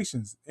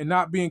situations and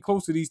not being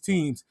close to these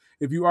teams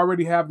if you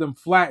already have them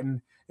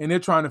flattened and they're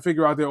trying to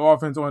figure out their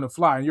offense on the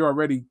fly and you're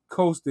already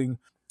coasting.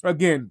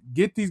 Again,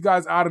 get these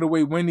guys out of the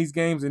way, win these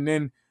games, and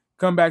then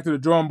come back to the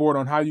drawing board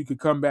on how you could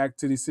come back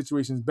to these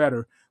situations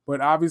better.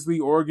 But obviously,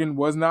 Oregon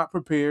was not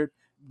prepared.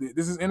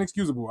 This is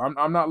inexcusable.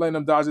 I'm not letting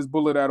them dodge this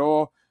bullet at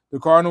all. The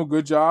Cardinal,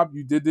 good job.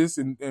 You did this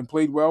and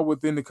played well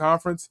within the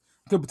conference.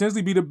 Could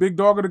potentially be the big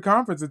dog of the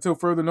conference until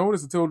further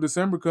notice, until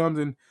December comes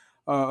and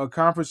a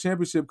conference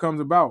championship comes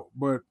about.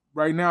 But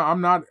right now,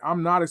 I'm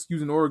not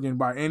excusing Oregon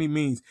by any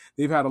means.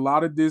 They've had a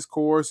lot of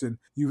discourse, and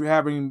you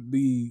having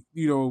the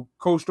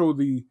coach throw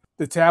the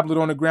tablet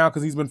on the ground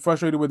because he's been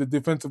frustrated with the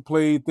defensive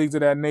play, things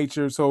of that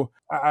nature. So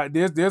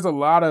there's a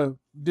lot of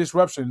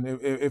disruption,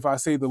 if I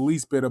say the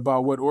least bit,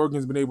 about what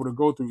Oregon's been able to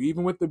go through,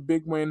 even with the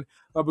big win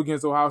up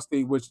against Ohio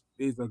State, which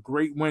is a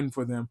great win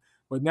for them.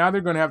 But now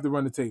they're going to have to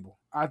run the table.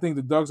 I think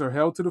the Ducks are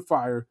held to the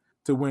fire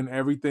to win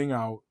everything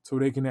out so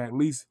they can at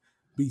least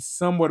be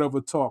somewhat of a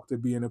talk to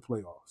be in the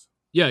playoffs.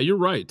 Yeah, you're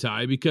right,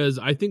 Ty, because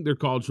I think their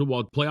college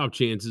football playoff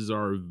chances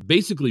are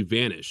basically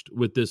vanished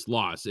with this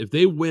loss. If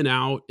they win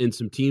out and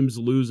some teams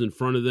lose in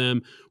front of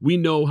them, we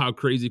know how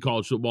crazy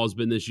college football has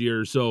been this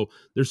year. So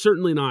they're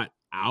certainly not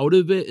out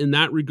of it in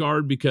that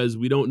regard, because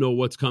we don't know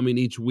what's coming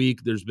each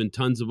week. There's been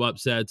tons of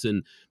upsets,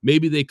 and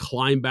maybe they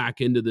climb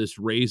back into this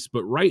race,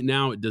 but right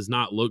now it does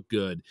not look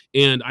good.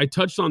 And I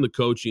touched on the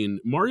coaching.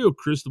 Mario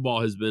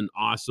Cristobal has been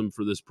awesome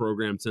for this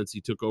program since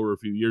he took over a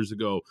few years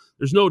ago.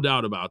 There's no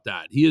doubt about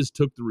that. He has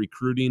took the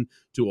recruiting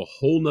to a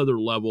whole nother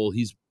level.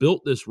 He's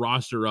built this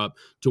roster up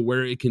to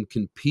where it can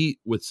compete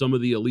with some of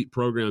the elite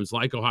programs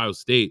like Ohio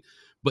State.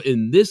 But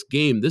in this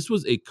game, this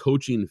was a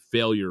coaching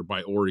failure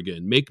by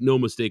Oregon. Make no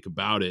mistake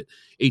about it.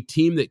 A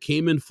team that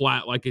came in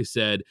flat, like I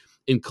said,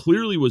 and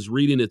clearly was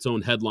reading its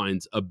own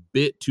headlines a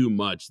bit too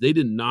much. They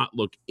did not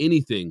look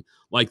anything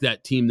like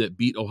that team that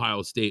beat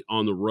Ohio State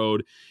on the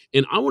road.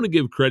 And I want to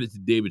give credit to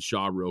David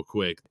Shaw real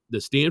quick, the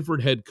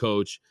Stanford head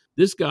coach.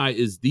 This guy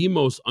is the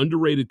most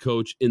underrated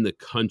coach in the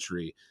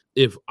country.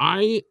 If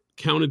I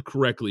counted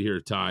correctly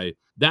here, Ty,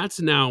 that's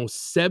now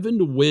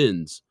 7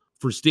 wins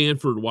for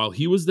Stanford while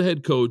he was the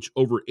head coach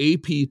over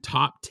AP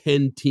top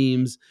 10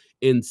 teams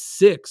and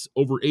 6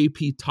 over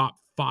AP top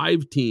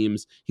 5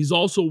 teams. He's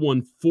also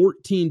won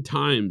 14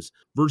 times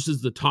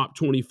versus the top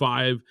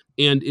 25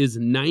 and is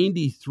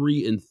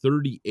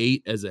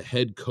 93-38 as a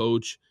head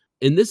coach.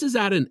 And this is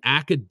at an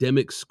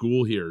academic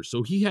school here.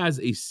 So he has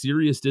a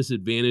serious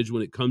disadvantage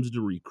when it comes to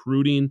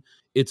recruiting.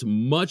 It's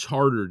much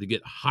harder to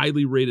get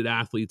highly rated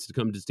athletes to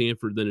come to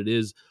Stanford than it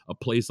is a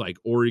place like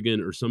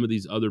Oregon or some of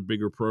these other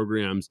bigger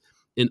programs.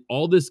 And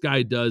all this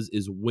guy does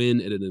is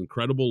win at an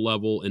incredible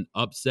level and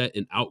upset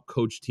and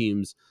outcoach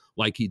teams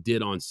like he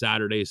did on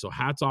Saturday. So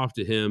hats off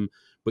to him.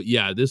 But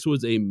yeah, this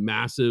was a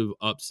massive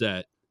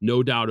upset.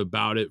 No doubt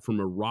about it. From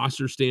a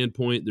roster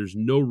standpoint, there's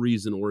no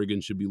reason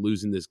Oregon should be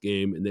losing this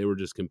game, and they were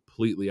just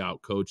completely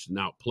outcoached and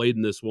outplayed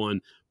in this one.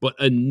 But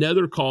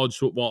another college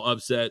football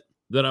upset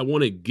that I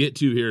want to get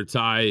to here,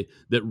 Ty,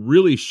 that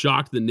really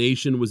shocked the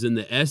nation was in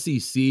the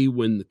SEC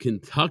when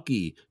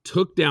Kentucky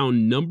took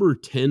down number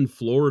 10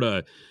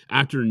 Florida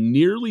after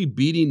nearly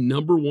beating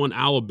number 1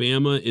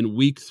 Alabama in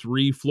week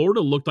 3. Florida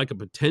looked like a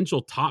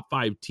potential top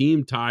 5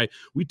 team, Ty.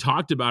 We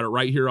talked about it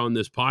right here on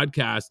this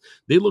podcast.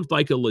 They looked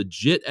like a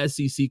legit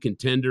SEC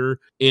contender,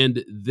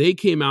 and they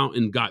came out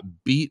and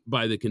got beat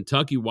by the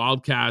Kentucky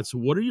Wildcats.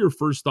 What are your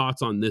first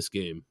thoughts on this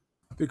game?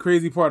 The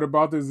crazy part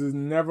about this is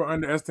never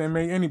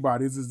underestimate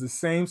anybody. This is the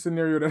same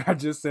scenario that I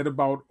just said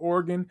about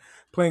Oregon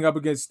playing up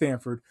against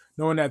Stanford,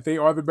 knowing that they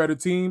are the better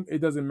team. It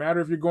doesn't matter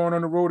if you're going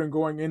on the road and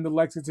going into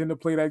Lexington to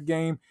play that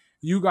game.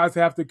 You guys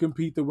have to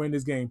compete to win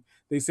this game.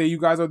 They say you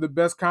guys are the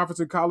best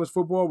conference in college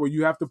football where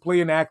you have to play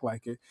and act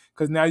like it,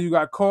 because now you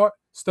got caught,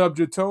 stubbed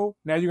your toe.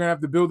 Now you're going to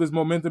have to build this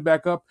momentum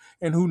back up,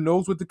 and who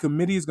knows what the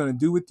committee is going to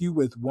do with you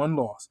with one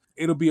loss.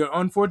 It'll be an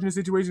unfortunate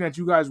situation that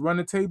you guys run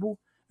the table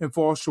and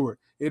fall short.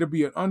 It'll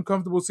be an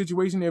uncomfortable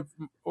situation if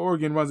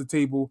Oregon runs the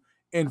table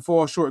and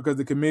falls short because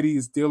the committee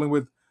is dealing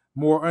with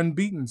more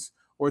unbeatens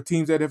or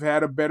teams that have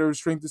had a better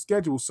strength of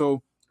schedule.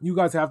 So you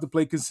guys have to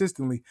play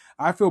consistently.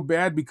 I feel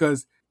bad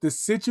because the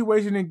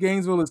situation in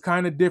Gainesville is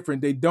kind of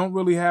different. They don't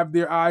really have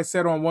their eyes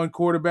set on one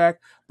quarterback.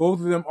 Both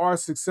of them are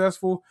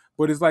successful,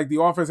 but it's like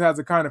the offense has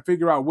to kind of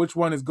figure out which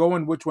one is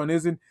going, which one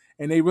isn't,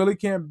 and they really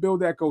can't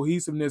build that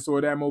cohesiveness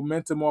or that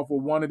momentum off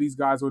of one of these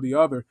guys or the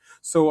other.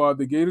 So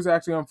the Gators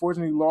actually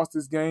unfortunately lost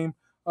this game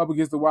up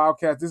against the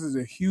Wildcats. This is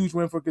a huge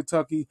win for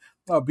Kentucky,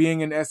 being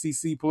in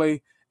SEC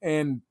play.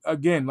 And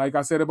again, like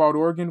I said about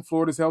Oregon,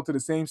 Florida's held to the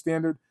same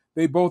standard.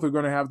 They both are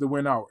going to have to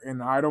win out,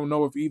 and I don't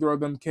know if either of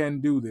them can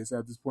do this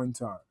at this point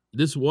in time.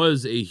 This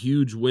was a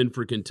huge win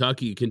for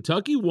Kentucky.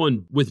 Kentucky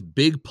won with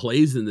big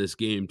plays in this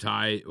game,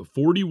 Ty. A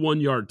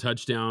 41-yard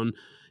touchdown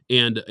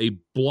and a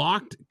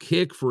blocked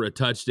kick for a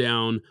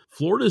touchdown.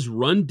 Florida's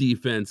run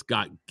defense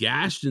got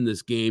gashed in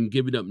this game,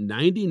 giving up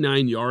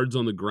 99 yards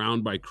on the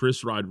ground by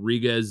Chris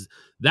Rodriguez.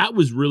 That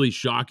was really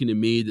shocking to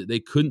me that they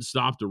couldn't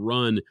stop the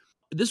run.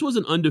 This was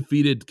an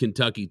undefeated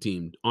Kentucky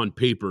team on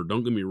paper,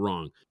 don't get me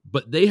wrong,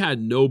 but they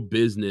had no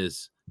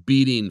business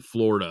beating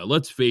Florida.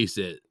 Let's face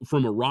it,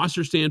 from a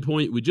roster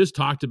standpoint, we just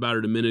talked about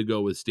it a minute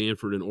ago with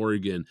Stanford and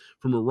Oregon.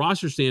 From a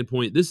roster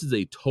standpoint, this is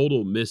a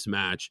total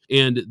mismatch.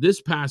 And this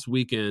past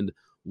weekend,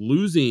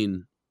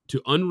 losing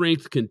to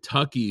unranked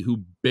Kentucky,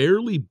 who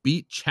barely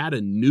beat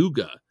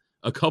Chattanooga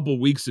a couple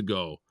weeks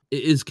ago,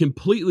 is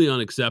completely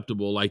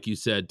unacceptable. Like you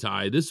said,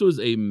 Ty, this was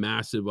a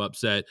massive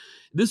upset.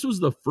 This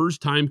was the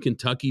first time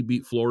Kentucky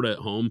beat Florida at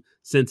home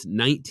since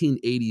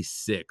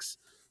 1986.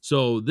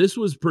 So this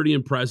was pretty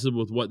impressive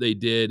with what they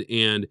did,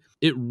 and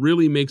it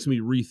really makes me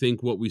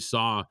rethink what we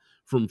saw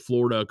from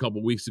Florida a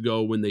couple weeks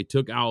ago when they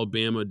took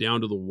Alabama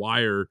down to the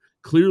wire.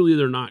 Clearly,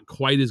 they're not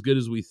quite as good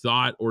as we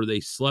thought, or they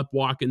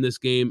sleptwalk in this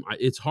game.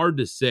 It's hard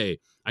to say.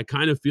 I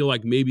kind of feel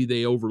like maybe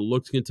they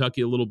overlooked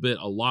Kentucky a little bit,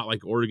 a lot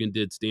like Oregon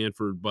did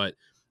Stanford, but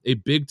a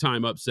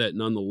big-time upset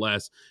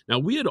nonetheless. Now,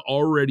 we had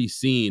already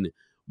seen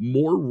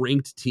more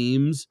ranked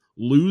teams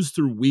lose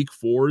through week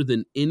 4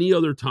 than any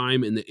other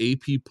time in the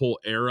AP poll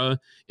era.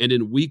 And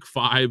in week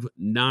 5,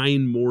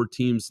 9 more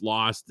teams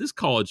lost. This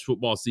college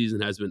football season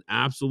has been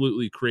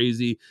absolutely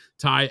crazy.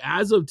 Ty,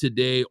 as of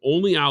today,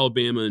 only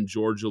Alabama and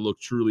Georgia look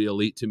truly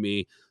elite to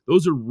me.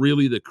 Those are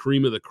really the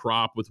cream of the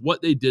crop with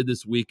what they did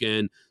this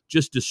weekend,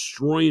 just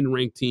destroying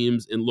ranked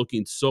teams and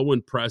looking so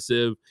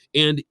impressive.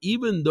 And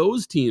even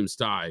those teams,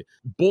 Ty,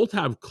 both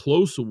have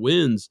close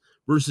wins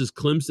versus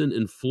Clemson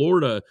and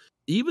Florida.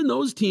 Even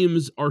those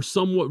teams are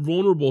somewhat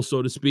vulnerable,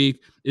 so to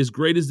speak. As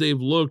great as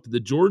they've looked, the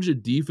Georgia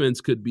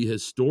defense could be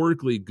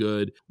historically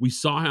good. We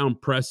saw how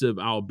impressive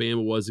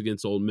Alabama was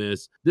against Ole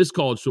Miss. This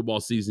college football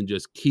season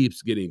just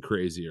keeps getting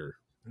crazier.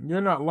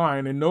 You're not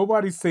lying, and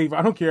nobody's safe.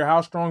 I don't care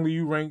how strongly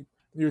you rank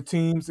your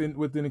teams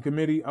within the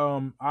committee.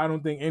 I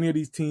don't think any of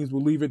these teams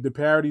will leave it. The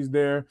parity's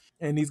there,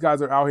 and these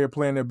guys are out here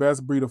playing their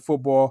best breed of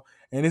football.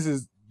 And this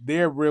is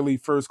their really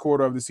first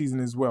quarter of the season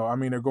as well. I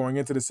mean, they're going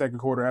into the second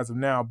quarter as of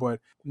now, but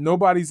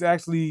nobody's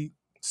actually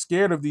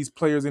scared of these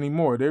players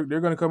anymore. They're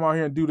going to come out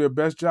here and do their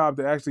best job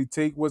to actually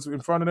take what's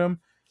in front of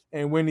them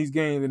and win these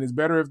games. And it's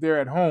better if they're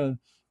at home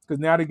because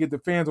now they get the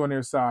fans on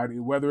their side,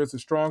 whether it's a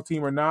strong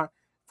team or not.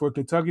 For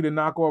Kentucky to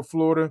knock off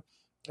Florida,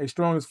 as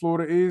strong as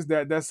Florida is,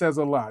 that says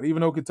a lot.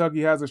 Even though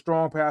Kentucky has a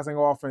strong passing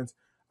offense,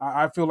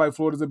 I feel like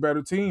Florida's a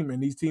better team,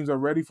 and these teams are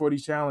ready for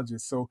these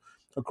challenges. So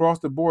across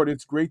the board,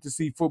 it's great to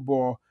see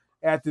football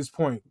at this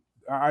point.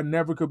 I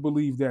never could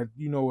believe that,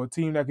 a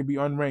team that could be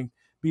unranked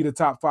be the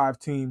top 5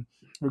 team,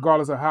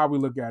 regardless of how we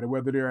look at it,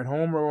 whether they're at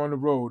home or on the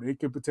road. It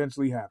could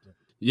potentially happen.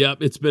 Yep,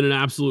 it's been an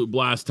absolute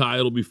blast, Ty.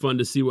 It'll be fun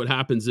to see what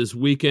happens this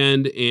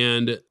weekend.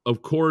 And,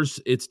 of course,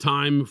 it's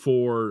time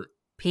for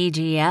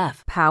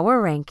PGF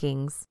Power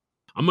Rankings.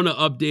 I'm going to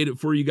update it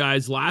for you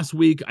guys. Last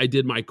week, I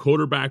did my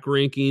quarterback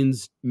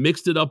rankings,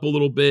 mixed it up a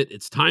little bit.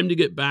 It's time to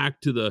get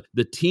back to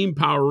the team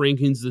power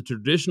rankings, the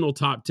traditional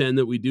top 10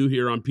 that we do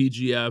here on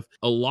PGF.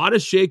 A lot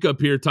of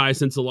shakeup here, Ty,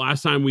 since the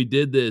last time we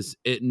did this.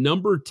 At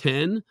number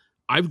 10,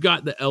 I've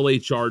got the LA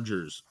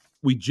Chargers.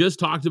 We just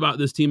talked about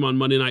this team on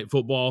Monday Night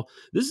Football.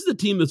 This is a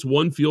team that's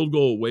one field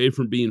goal away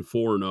from being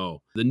 4-0.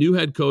 The new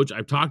head coach,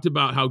 I've talked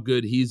about how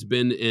good he's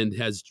been and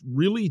has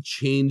really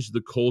changed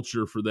the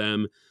culture for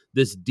them.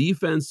 This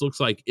defense looks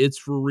like it's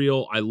for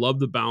real. I love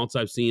the balance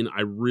I've seen.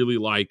 I really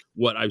like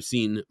what I've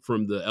seen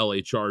from the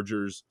LA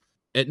Chargers.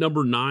 At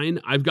number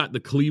 9, I've got the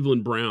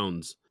Cleveland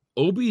Browns.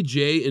 OBJ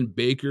and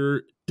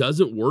Baker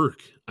doesn't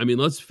work. I mean,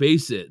 let's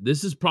face it.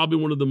 This is probably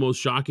one of the most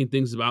shocking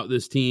things about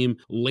this team.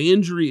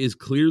 Landry is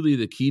clearly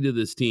the key to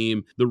this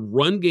team. The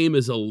run game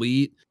is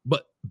elite,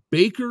 but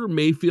Baker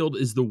Mayfield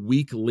is the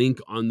weak link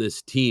on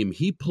this team.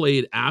 He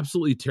played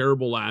absolutely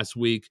terrible last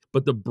week,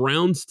 but the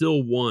Browns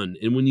still won.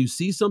 And when you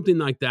see something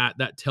like that,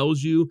 that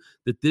tells you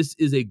that this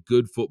is a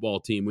good football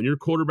team. When your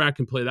quarterback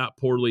can play that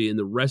poorly and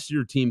the rest of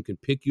your team can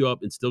pick you up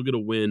and still get a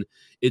win,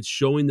 it's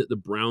showing that the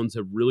Browns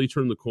have really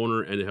turned the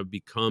corner and have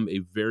become a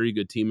very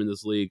good team in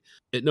this league.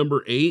 At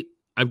number 8,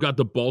 I've got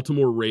the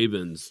Baltimore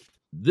Ravens.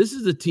 This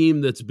is a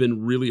team that's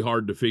been really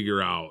hard to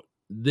figure out.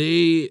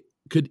 They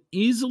could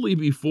easily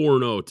be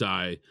 4-0,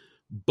 Ty,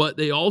 but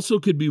they also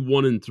could be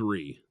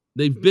 1-3.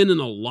 They've been in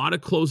a lot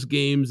of close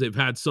games. They've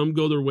had some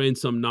go their way and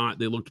some not.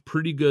 They looked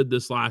pretty good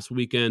this last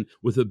weekend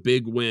with a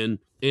big win.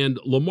 And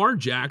Lamar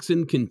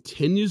Jackson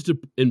continues to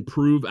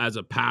improve as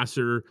a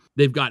passer.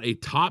 They've got a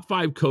top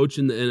 5 coach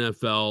in the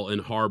NFL in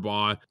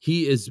Harbaugh.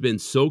 He has been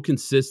so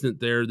consistent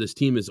there. This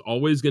team is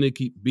always going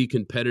to be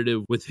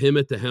competitive with him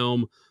at the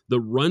helm. The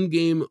run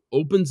game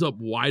opens up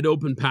wide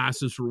open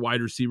passes for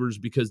wide receivers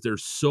because they're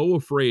so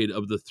afraid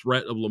of the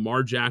threat of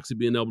Lamar Jackson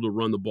being able to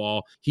run the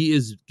ball. He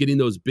is getting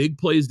those big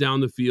plays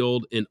down the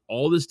field, and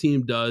all this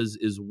team does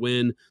is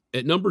win.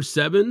 At number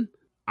 7,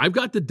 I've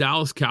got the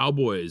Dallas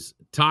Cowboys.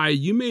 Ty,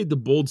 you made the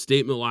bold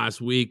statement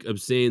last week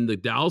of saying the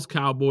Dallas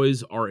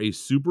Cowboys are a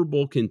Super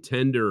Bowl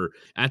contender.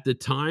 At the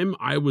time,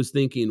 I was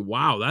thinking,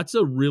 wow, that's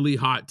a really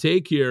hot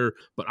take here.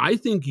 But I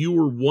think you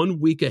were 1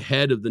 week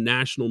ahead of the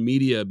national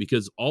media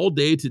because all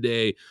day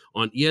today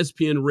on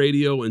ESPN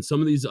Radio and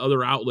some of these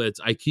other outlets,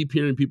 I keep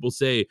hearing people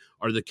say,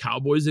 are the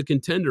Cowboys a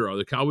contender? Are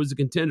the Cowboys a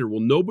contender? Well,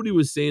 nobody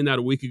was saying that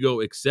a week ago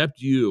except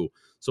you.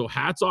 So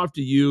hats off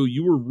to you.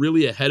 You were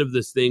really ahead of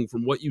this thing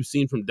from what you've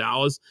seen from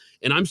Dallas,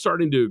 and I'm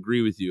starting to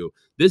agree with you.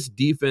 This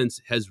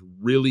defense has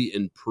really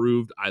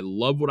improved. I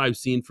love what I've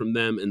seen from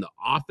them, and the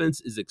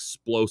offense is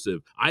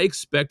explosive. I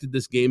expected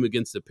this game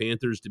against the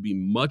Panthers to be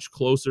much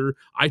closer.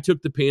 I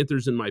took the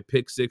Panthers in my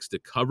pick 6 to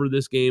cover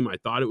this game. I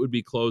thought it would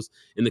be close,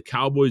 and the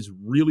Cowboys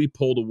really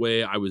pulled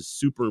away. I was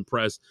super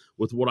impressed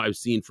with what I've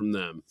seen from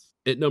them.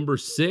 At number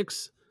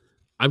 6,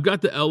 I've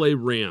got the LA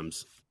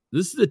Rams.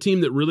 This is the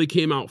team that really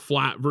came out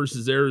flat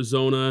versus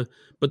Arizona,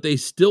 but they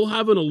still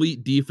have an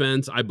elite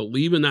defense. I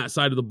believe in that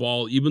side of the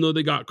ball, even though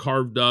they got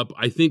carved up.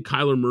 I think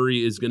Kyler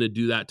Murray is going to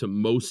do that to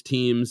most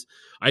teams.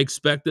 I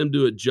expect them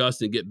to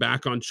adjust and get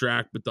back on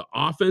track, but the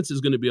offense is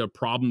going to be a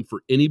problem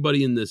for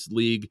anybody in this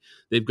league.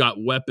 They've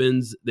got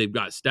weapons. They've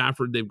got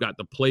Stafford. They've got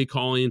the play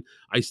calling.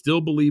 I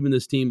still believe in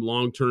this team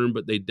long-term,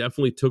 but they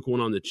definitely took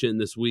one on the chin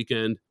this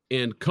weekend.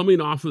 And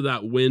coming off of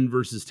that win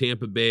versus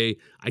Tampa Bay,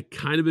 I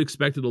kind of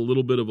expected a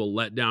little bit of a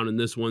letdown in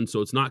this one,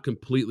 so it's not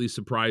completely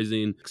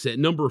surprising. At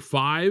number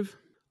 5,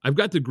 I've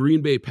got the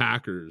Green Bay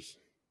Packers.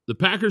 The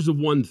Packers have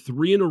won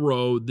 3 in a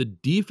row. The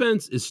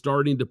defense is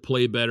starting to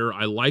play better.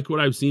 I like what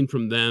I've seen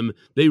from them.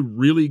 They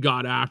really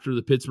got after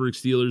the Pittsburgh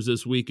Steelers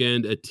this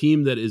weekend, a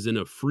team that is in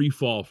a free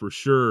fall for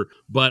sure.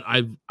 But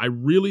I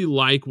really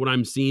like what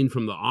I'm seeing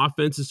from the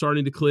offense is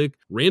starting to click.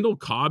 Randall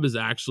Cobb has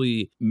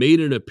actually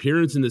made an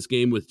appearance in this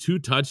game with 2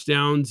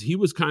 touchdowns. He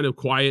was kind of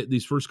quiet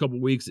these first couple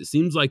of weeks. It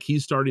seems like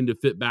he's starting to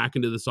fit back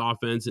into this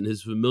offense, and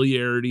his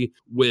familiarity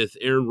with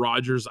Aaron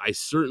Rodgers, I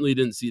certainly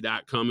didn't see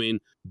that coming.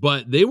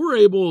 But they were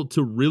able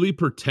to really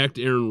protect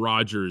Aaron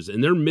Rodgers,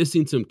 and they're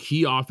missing some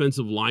key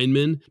offensive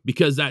linemen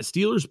because that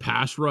Steelers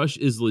pass rush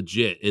is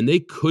legit, and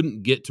they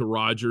couldn't get to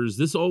Rodgers.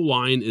 This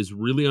O-line is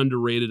really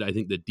underrated. I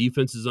think the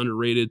defense is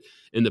underrated,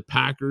 and the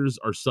Packers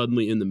are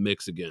suddenly in the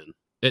mix again.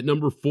 At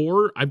number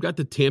 4, I've got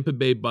the Tampa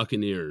Bay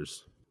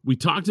Buccaneers. We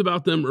talked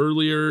about them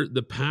earlier.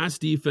 The pass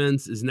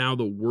defense is now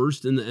the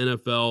worst in the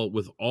NFL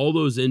with all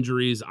those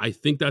injuries. I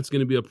think that's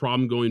going to be a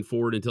problem going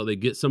forward until they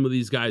get some of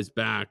these guys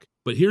back.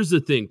 But here's the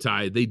thing,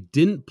 Ty. They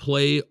didn't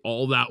play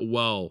all that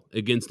well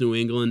against New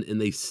England, and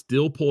they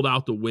still pulled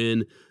out the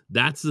win.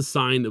 That's the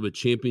sign of a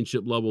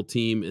championship-level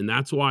team, and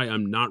that's why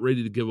I'm not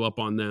ready to give up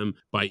on them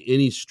by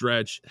any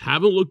stretch.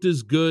 Haven't looked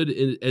as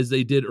good as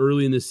they did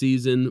early in the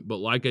season, but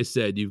like I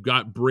said, you've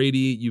got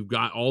Brady, you've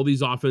got all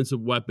these offensive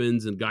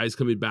weapons and guys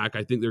coming back.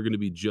 I think they're going to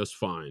be just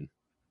fine.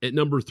 At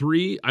number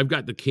 3, I've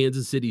got the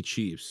Kansas City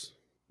Chiefs.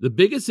 The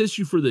biggest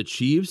issue for the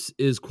Chiefs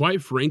is,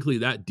 quite frankly,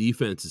 that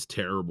defense is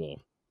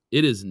terrible.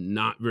 It is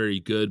not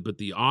very good, but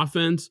the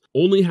offense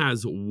only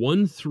has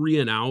 1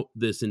 3-and-out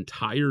this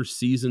entire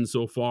season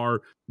so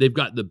far. They've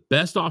got the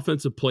best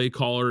offensive play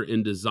caller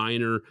and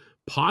designer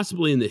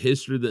possibly in the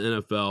history of the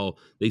NFL.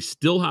 They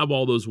still have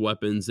all those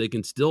weapons. They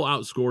can still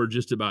outscore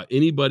just about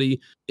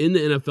anybody in the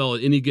NFL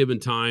at any given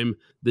time.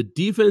 The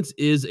defense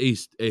is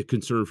a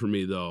concern for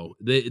me, though.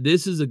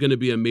 This is going to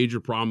be a major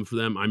problem for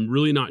them. I'm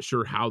really not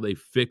sure how they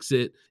fix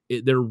it.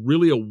 They're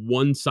really a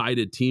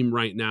one-sided team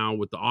right now,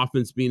 with the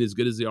offense being as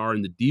good as they are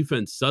and the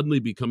defense suddenly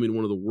becoming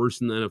one of the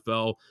worst in the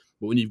NFL.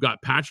 But when you've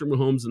got Patrick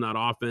Mahomes in that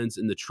offense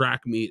and the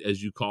track meet,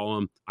 as you call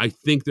them, I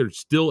think they're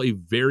still a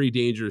very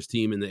dangerous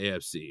team in the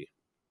AFC.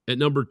 At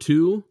number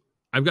 2,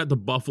 I've got the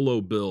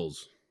Buffalo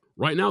Bills.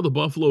 Right now, the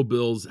Buffalo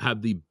Bills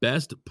have the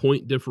best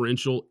point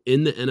differential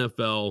in the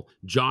NFL.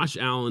 Josh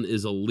Allen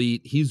is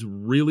elite. He's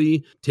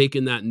really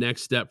taken that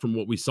next step from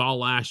what we saw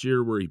last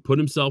year, where he put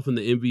himself in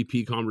the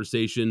MVP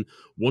conversation,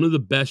 one of the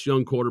best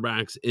young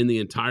quarterbacks in the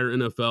entire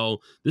NFL.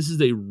 This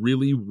is a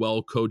really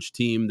well-coached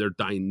team. They're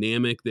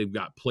dynamic. They've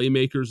got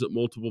playmakers at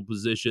multiple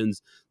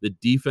positions. The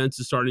defense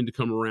is starting to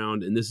come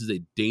around, and this is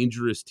a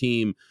dangerous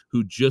team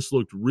who just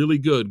looked really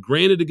good.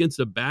 Granted, against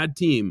a bad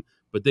team,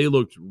 but they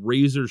looked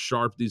razor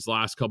sharp these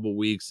last couple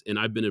weeks, and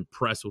I've been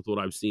impressed with what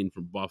I've seen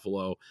from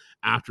Buffalo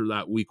after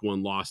that week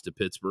 1 loss to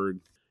Pittsburgh.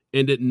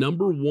 And at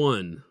number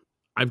 1,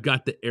 I've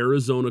got the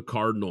Arizona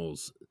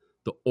Cardinals.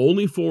 The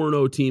only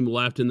 4-0 team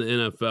left in the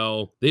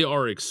NFL. They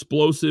are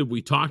explosive.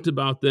 We talked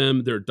about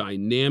them. They're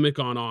dynamic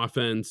on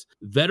offense.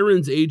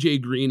 Veterans A.J.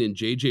 Green and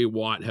J.J.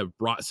 Watt have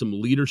brought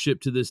some leadership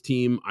to this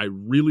team. I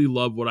really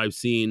love what I've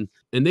seen.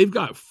 And they've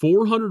got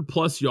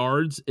 400-plus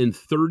yards and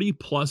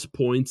 30-plus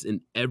points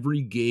in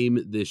every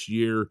game this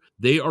year.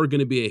 They are going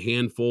to be a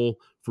handful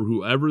for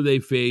whoever they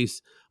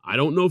face. I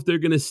don't know if they're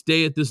going to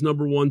stay at this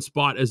number 1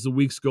 spot as the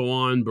weeks go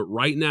on, but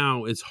right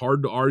now it's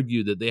hard to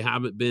argue that they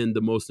haven't been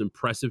the most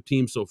impressive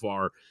team so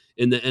far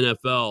in the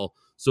NFL.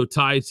 So,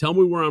 Ty, tell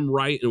me where I'm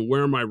right and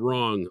where am I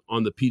wrong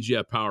on the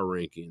PGF Power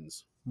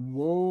Rankings.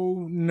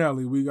 Whoa,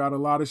 Nelly, we got a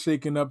lot of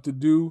shaking up to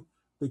do.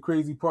 The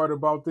crazy part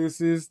about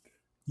this is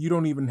you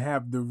don't even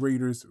have the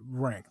Raiders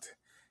ranked.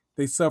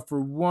 They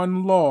suffer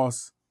 1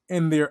 loss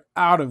and they're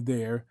out of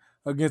there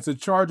against a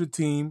Charger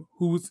team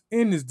who's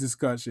in this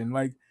discussion.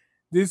 Like,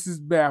 this is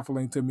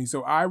baffling to me.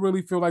 So I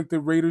really feel like the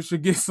Raiders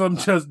should get some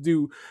just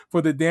due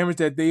for the damage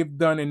that they've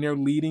done, and they're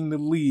leading the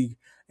league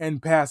in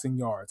passing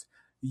yards.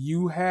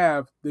 You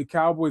have the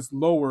Cowboys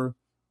lower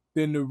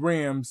than the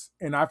Rams,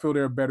 and I feel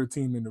they're a better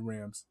team than the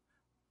Rams.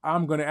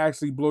 I'm going to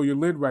actually blow your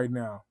lid right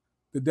now.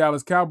 The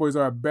Dallas Cowboys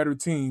are a better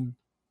team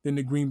than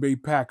the Green Bay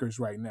Packers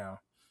right now.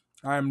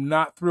 I am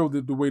not thrilled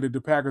at the way that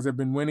the Packers have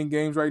been winning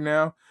games right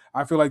now.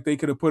 I feel like they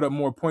could have put up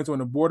more points on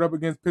the board up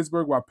against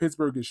Pittsburgh while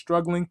Pittsburgh is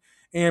struggling,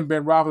 and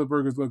Ben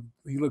Roethlisberger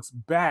looks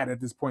bad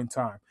at this point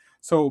in time.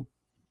 So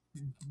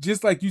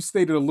just like you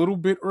stated a little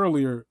bit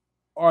earlier,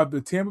 are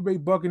the Tampa Bay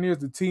Buccaneers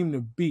the team to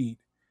beat?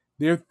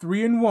 They're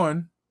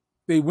 3-1.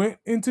 They went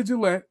into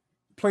Gillette,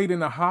 played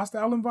in a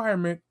hostile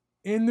environment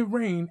in the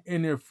rain,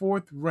 and they're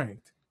 4th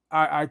ranked.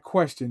 I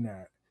question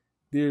that.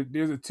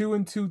 There's a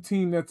 2-2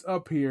 team that's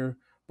up here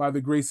by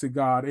the grace of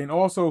God. And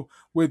also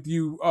with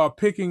you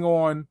picking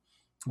on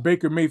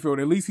Baker Mayfield,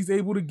 at least he's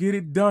able to get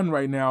it done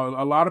right now.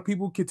 A lot of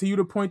people continue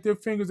to point their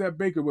fingers at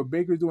Baker, but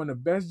Baker's doing the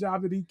best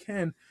job that he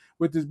can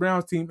with this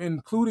Browns team,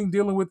 including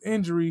dealing with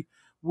injury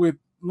with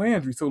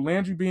Landry. So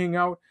Landry being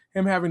out,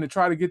 him having to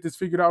try to get this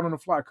figured out on the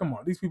fly. Come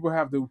on, these people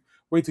have to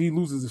wait till he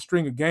loses a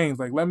string of games.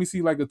 Like, let me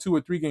see like a 2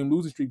 or 3 game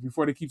losing streak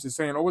before they keep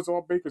saying, oh, it's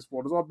all Baker's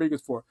fault. It's all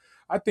Baker's fault.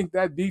 I think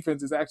that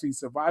defense is actually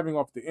surviving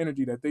off the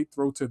energy that they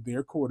throw to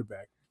their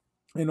quarterback.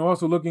 And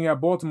also looking at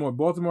Baltimore,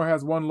 Baltimore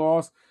has 1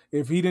 loss.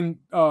 If he didn't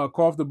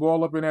cough the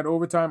ball up in that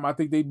overtime, I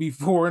think they'd be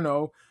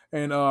 4-0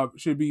 and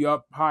should be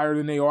up higher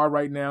than they are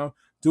right now,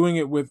 doing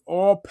it with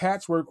all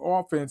patchwork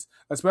offense,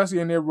 especially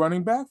in their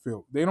running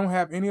backfield. They don't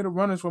have any of the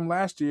runners from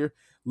last year.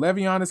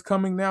 Le'Veon is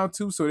coming now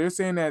too, so they're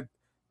saying that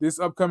this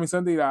upcoming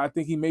Sunday, I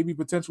think he may be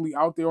potentially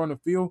out there on the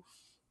field.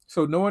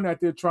 So knowing that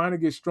they're trying to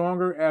get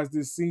stronger as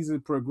this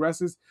season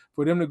progresses,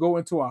 for them to go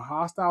into a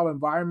hostile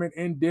environment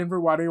in Denver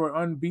while they were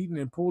unbeaten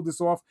and pull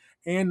this off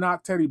and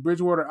knock Teddy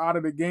Bridgewater out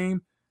of the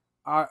game,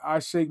 I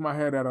shake my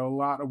head at a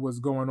lot of what's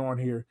going on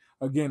here.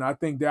 Again, I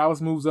think Dallas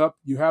moves up.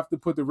 You have to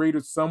put the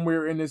Raiders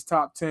somewhere in this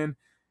top 10.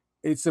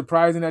 It's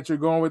surprising that you're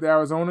going with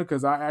Arizona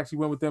because I actually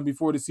went with them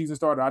before the season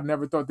started. I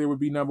never thought they would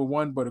be number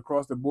one, but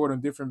across the board on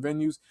different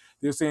venues,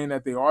 they're saying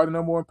that they are the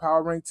number one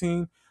power ranked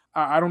team.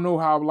 I don't know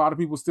how a lot of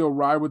people still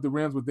ride with the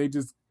Rams, but they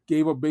just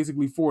gave up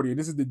basically 40. And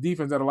this is the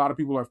defense that a lot of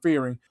people are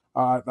fearing.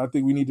 I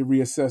think we need to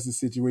reassess the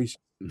situation.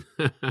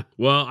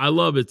 Well, I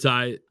love it,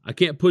 Ty. I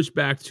can't push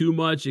back too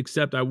much,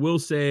 except I will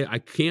say I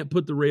can't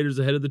put the Raiders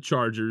ahead of the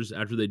Chargers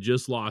after they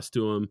just lost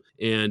to them.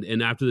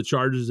 And after the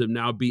Chargers have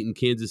now beaten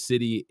Kansas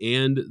City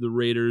and the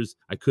Raiders,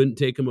 I couldn't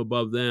take them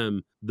above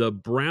them. The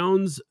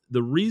Browns,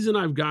 the reason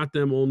I've got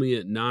them only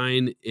at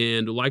 9,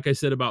 and like I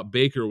said about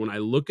Baker, when I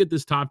look at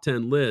this top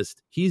 10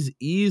 list, he's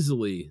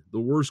easily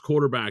the worst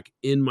quarterback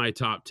in my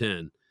top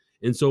 10.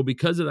 And so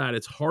because of that,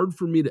 it's hard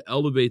for me to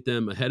elevate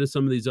them ahead of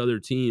some of these other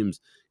teams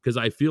because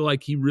I feel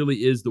like he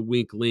really is the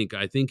weak link.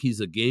 I think he's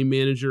a game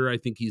manager. I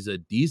think he's a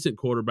decent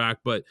quarterback,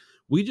 but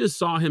we just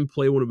saw him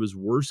play one of his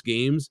worst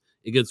games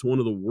against one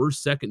of the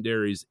worst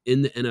secondaries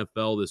in the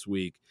NFL this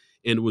week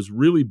and was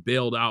really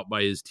bailed out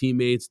by his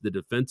teammates, the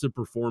defensive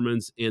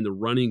performance, and the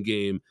running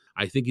game.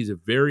 I think he's a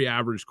very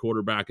average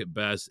quarterback at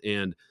best,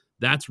 and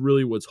that's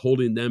really what's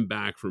holding them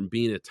back from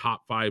being a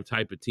top 5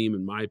 type of team,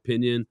 in my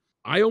opinion.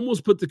 I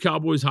almost put the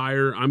Cowboys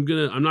higher. I'm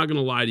not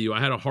gonna lie to you. I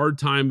had a hard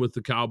time with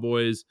the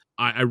Cowboys.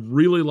 I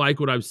really like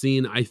what I've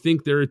seen. I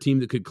think they're a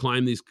team that could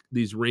climb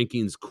these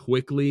rankings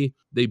quickly.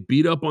 They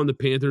beat up on the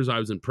Panthers. I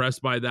was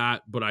impressed by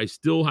that, but I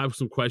still have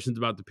some questions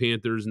about the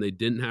Panthers, and they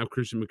didn't have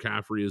Christian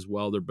McCaffrey as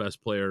well, their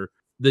best player.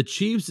 The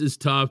Chiefs is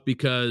tough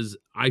because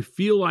I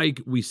feel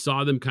like we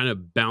saw them kind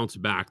of bounce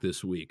back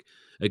this week.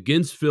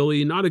 Against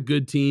Philly, not a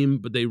good team,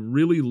 but they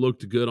really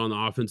looked good on the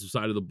offensive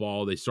side of the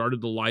ball. They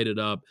started to light it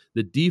up.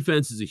 The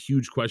defense is a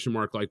huge question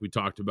mark like we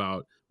talked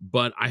about,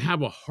 but I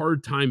have a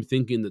hard time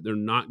thinking that they're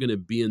not going to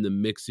be in the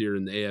mix here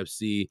in the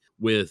AFC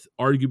with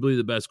arguably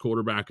the best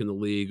quarterback in the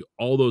league,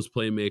 all those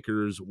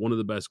playmakers, one of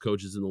the best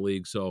coaches in the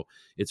league. So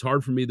it's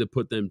hard for me to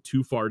put them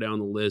too far down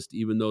the list,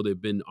 even though they've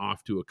been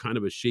off to a kind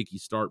of a shaky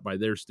start by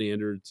their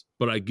standards.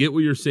 But I get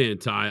what you're saying,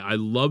 Ty. I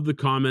love the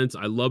comments.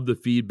 I love the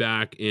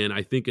feedback, and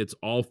I think it's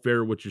all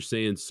fair what you're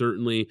saying,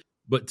 certainly.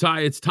 But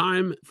Ty, it's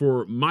time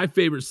for my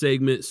favorite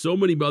segment, so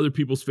many other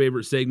people's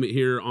favorite segment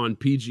here on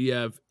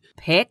PGF.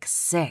 Pick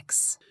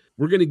 6.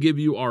 We're going to give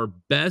you our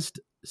best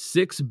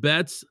 6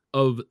 bets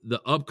of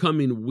the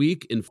upcoming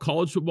week in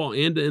college football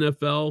and the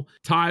NFL.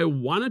 Ty,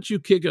 why don't you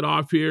kick it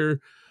off here?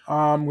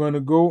 I'm going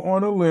to go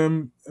on a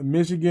limb.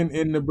 Michigan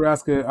and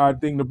Nebraska. I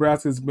think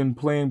Nebraska's been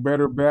playing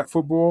better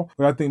football,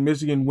 but I think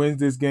Michigan wins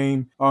this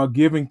game,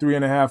 giving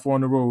 3.5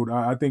 on the road.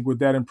 I think with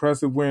that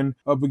impressive win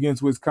up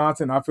against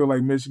Wisconsin, I feel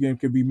like Michigan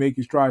could be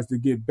making strides to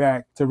get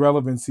back to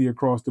relevancy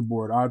across the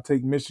board. I'll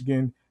take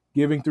Michigan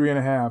giving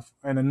 3.5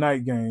 and a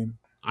night game.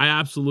 I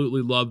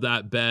absolutely love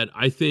that bet.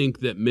 I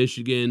think that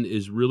Michigan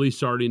is really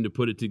starting to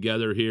put it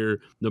together here.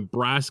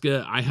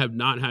 Nebraska, I have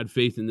not had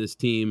faith in this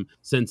team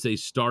since they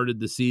started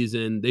the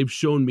season. They've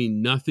shown me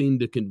nothing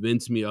to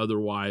convince me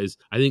otherwise.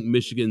 I think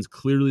Michigan's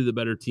clearly the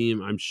better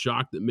team. I'm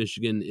shocked that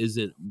Michigan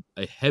isn't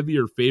a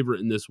heavier favorite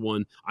in this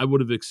one. I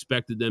would have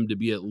expected them to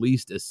be at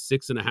least a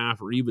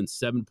 6.5 or even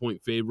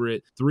 7-point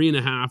favorite.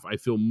 3.5, I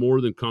feel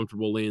more than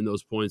comfortable laying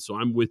those points. So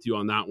I'm with you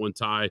on that one,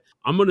 Ty.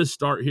 I'm going to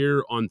start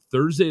here on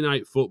Thursday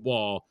Night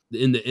Football.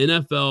 In the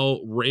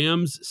NFL,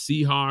 Rams,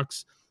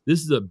 Seahawks.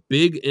 This is a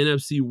big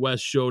NFC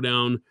West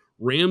showdown.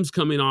 Rams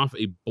coming off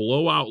a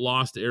blowout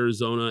loss to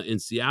Arizona,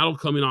 and Seattle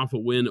coming off a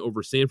win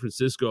over San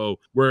Francisco,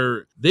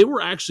 where they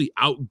were actually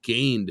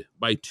outgained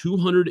by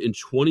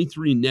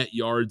 223 net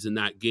yards in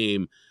that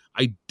game.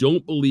 I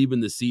don't believe in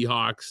the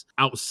Seahawks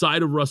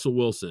outside of Russell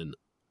Wilson.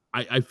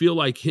 I feel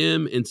like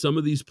him and some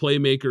of these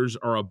playmakers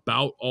are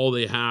about all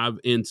they have,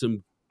 and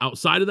some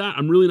outside of that,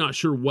 I'm really not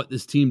sure what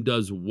this team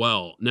does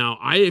well. Now,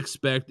 I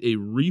expect a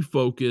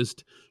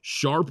refocused,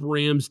 sharp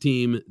Rams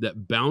team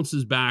that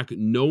bounces back,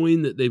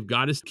 knowing that they've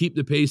got to keep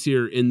the pace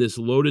here in this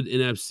loaded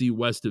NFC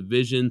West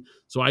division.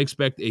 So I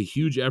expect a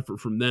huge effort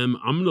from them.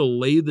 I'm going to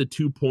lay the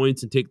 2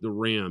 points and take the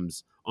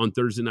Rams on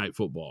Thursday Night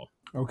Football.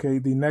 Okay,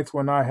 the next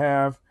one I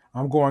have,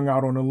 I'm going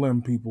out on a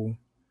limb, people.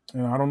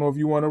 And I don't know if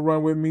you want to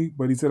run with me,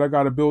 but he said I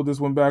got to build this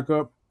one back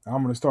up.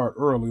 I'm going to start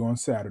early on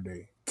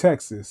Saturday.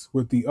 Texas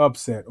with the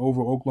upset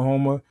over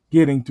Oklahoma,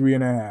 getting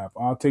 3.5.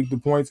 I'll take the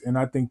points, and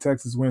I think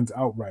Texas wins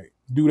outright.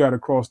 Do that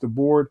across the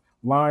board,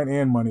 line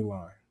and money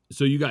line.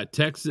 So you got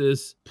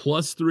Texas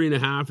plus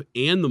 3.5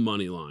 and the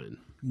money line.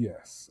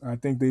 Yes, I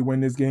think they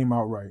win this game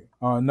outright.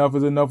 Enough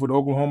is enough with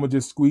Oklahoma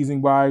just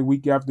squeezing by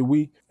week after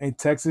week, and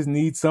Texas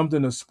needs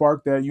something to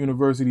spark that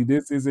university.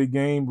 This is a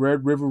game,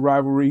 Red River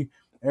rivalry.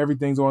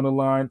 Everything's on the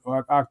line.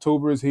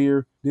 October is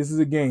here. This is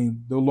a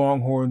game the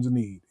Longhorns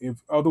need. If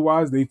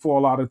otherwise, they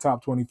fall out of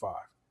top 25.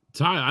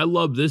 Ty, I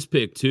love this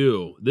pick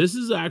too. This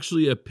is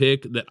actually a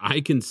pick that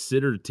I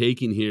considered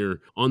taking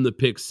here on the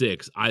pick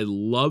 6. I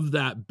love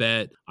that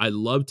bet. I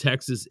love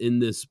Texas in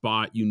this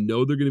spot. You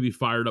know they're going to be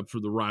fired up for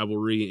the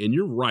rivalry. And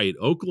you're right.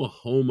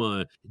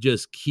 Oklahoma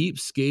just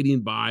keeps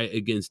skating by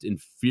against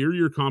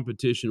inferior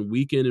competition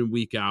week in and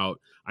week out.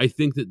 I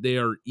think that they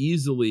are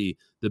easily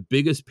the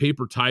biggest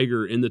paper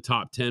tiger in the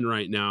top 10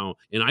 right now.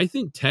 And I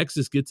think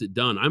Texas gets it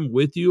done. I'm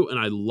with you, and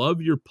I love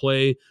your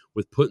play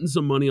with putting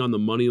some money on the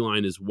money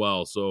line as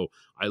well. So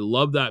I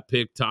love that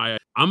pick, Ty.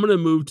 I'm going to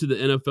move to the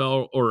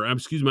NFL,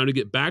 I'm going to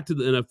get back to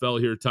the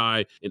NFL here,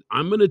 Ty, and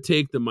I'm going to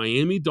take the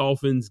Miami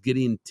Dolphins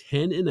getting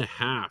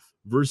 10.5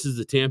 versus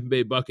the Tampa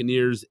Bay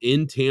Buccaneers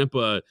in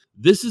Tampa.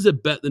 This is a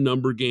bet the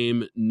number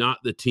game, not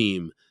the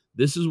team.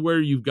 This is where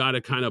you've got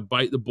to kind of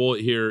bite the bullet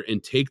here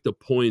and take the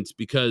points,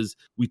 because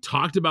we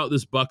talked about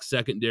this Bucs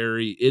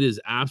secondary. It is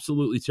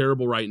absolutely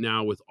terrible right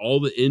now with all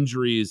the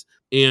injuries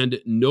and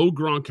no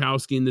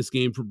Gronkowski in this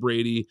game for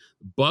Brady.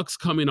 Bucs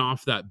coming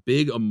off that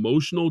big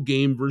emotional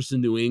game versus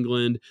New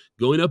England,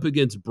 going up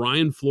against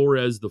Brian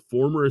Flores, the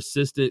former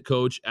assistant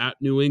coach at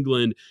New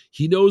England.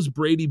 He knows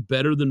Brady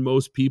better than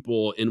most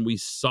people, and we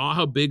saw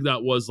how big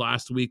that was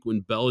last week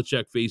when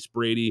Belichick faced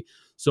Brady.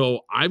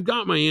 So I've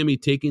got Miami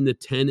taking the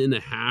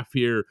 10.5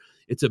 here.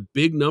 It's a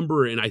big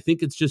number, and I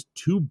think it's just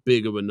too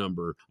big of a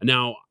number.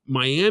 Now,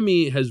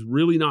 Miami has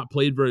really not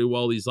played very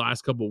well these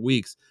last couple of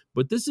weeks,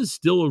 but this is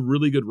still a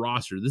really good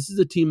roster. This is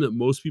a team that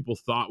most people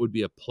thought would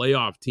be a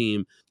playoff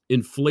team.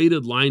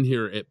 Inflated line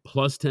here at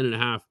plus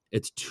 10.5.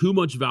 It's too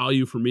much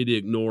value for me to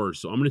ignore,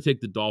 so I'm going to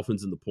take the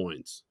Dolphins in the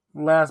points.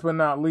 Last but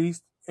not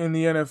least, in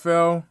the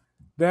NFL,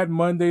 that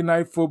Monday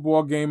Night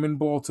Football game in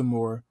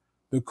Baltimore,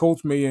 the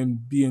Colts may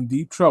be in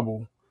deep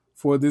trouble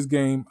for this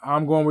game.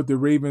 I'm going with the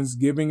Ravens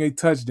giving a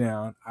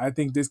touchdown. I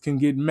think this can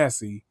get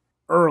messy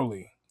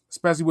early,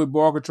 especially with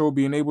ball control,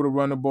 being able to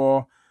run the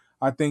ball.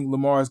 I think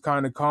Lamar is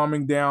kind of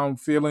calming down,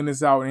 feeling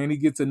this out, and he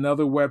gets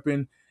another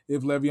weapon.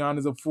 If Le'Veon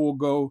is a full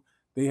go,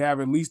 they have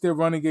at least their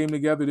running game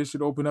together. This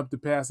should open up the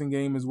passing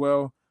game as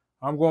well.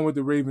 I'm going with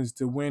the Ravens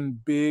to win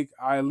big.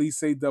 I at least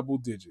say double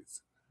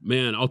digits.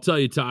 Man, I'll tell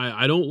you, Ty,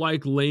 I don't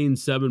like laying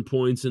 7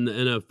 points in the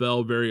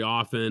NFL very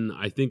often.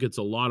 I think it's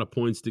a lot of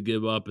points to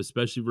give up,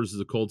 especially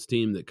versus a Colts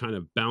team that kind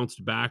of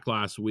bounced back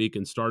last week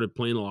and started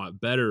playing a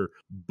lot better.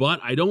 But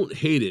I don't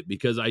hate it,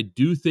 because I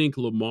do think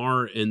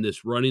Lamar and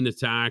this running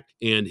attack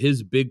and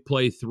his big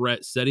play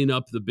threat, setting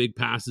up the big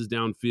passes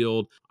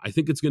downfield, I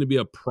think it's going to be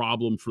a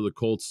problem for the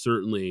Colts,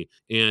 certainly.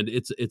 And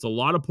it's a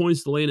lot of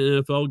points to lay in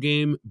an NFL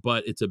game,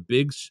 but it's a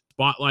big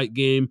spotlight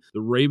game.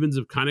 The Ravens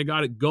have kind of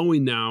got it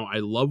going now. I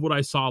love what I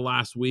saw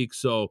last week,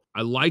 so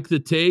I like the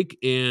take,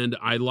 and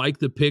I like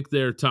the pick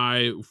there,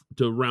 Ty,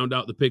 to round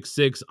out the pick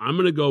 6. I'm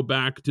going to go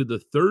back to the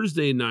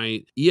Thursday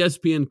night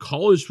ESPN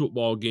college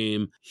football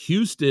game,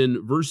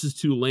 Houston versus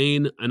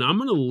Tulane, and I'm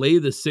going to lay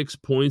the 6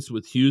 points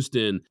with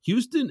Houston.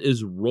 Houston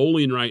is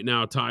rolling right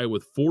now, Ty,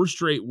 with 4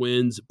 straight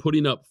wins,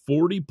 putting up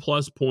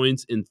 40-plus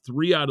points in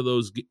 3 out of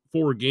those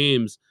 4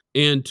 games.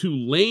 And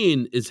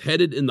Tulane is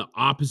headed in the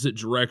opposite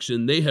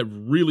direction. They have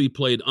really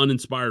played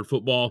uninspired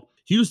football.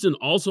 Houston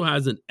also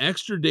has an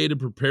extra day to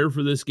prepare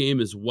for this game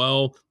as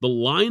well. The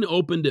line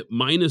opened at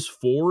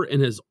 -4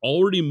 and has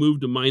already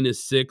moved to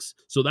 -6.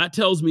 So that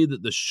tells me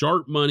that the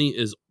sharp money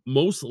is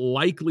most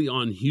likely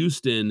on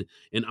Houston,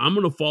 and I'm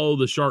going to follow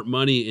the sharp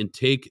money and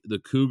take the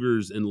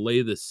Cougars and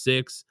lay the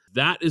 6.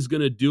 That is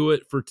going to do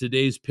it for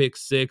today's Pick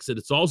 6, and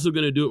it's also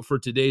going to do it for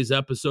today's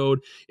episode.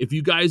 If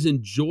you guys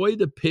enjoy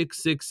the Pick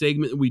 6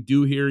 segment that we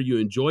do here, you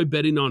enjoy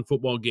betting on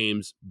football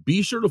games,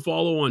 be sure to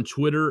follow on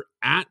Twitter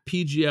at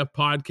PGF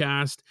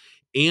Podcast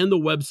and the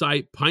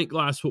website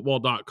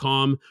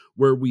pintglassfootball.com,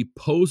 where we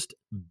post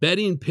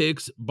betting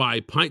picks by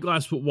Pint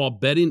Glass Football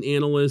betting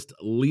analyst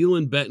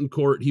Leland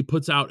Betancourt. He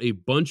puts out a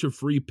bunch of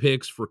free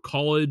picks for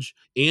college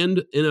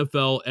and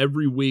NFL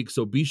every week,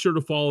 so be sure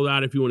to follow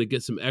that if you want to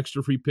get some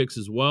extra free picks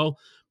as well.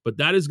 But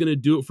that is going to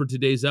do it for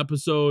today's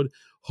episode.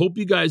 Hope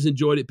you guys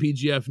enjoyed it,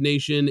 PGF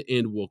Nation,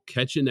 and we'll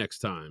catch you next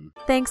time.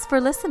 Thanks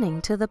for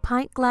listening to the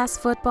Pint Glass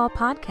Football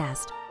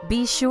Podcast.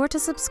 Be sure to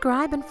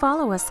subscribe and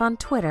follow us on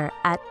Twitter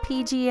at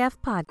PGF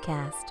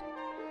Podcast.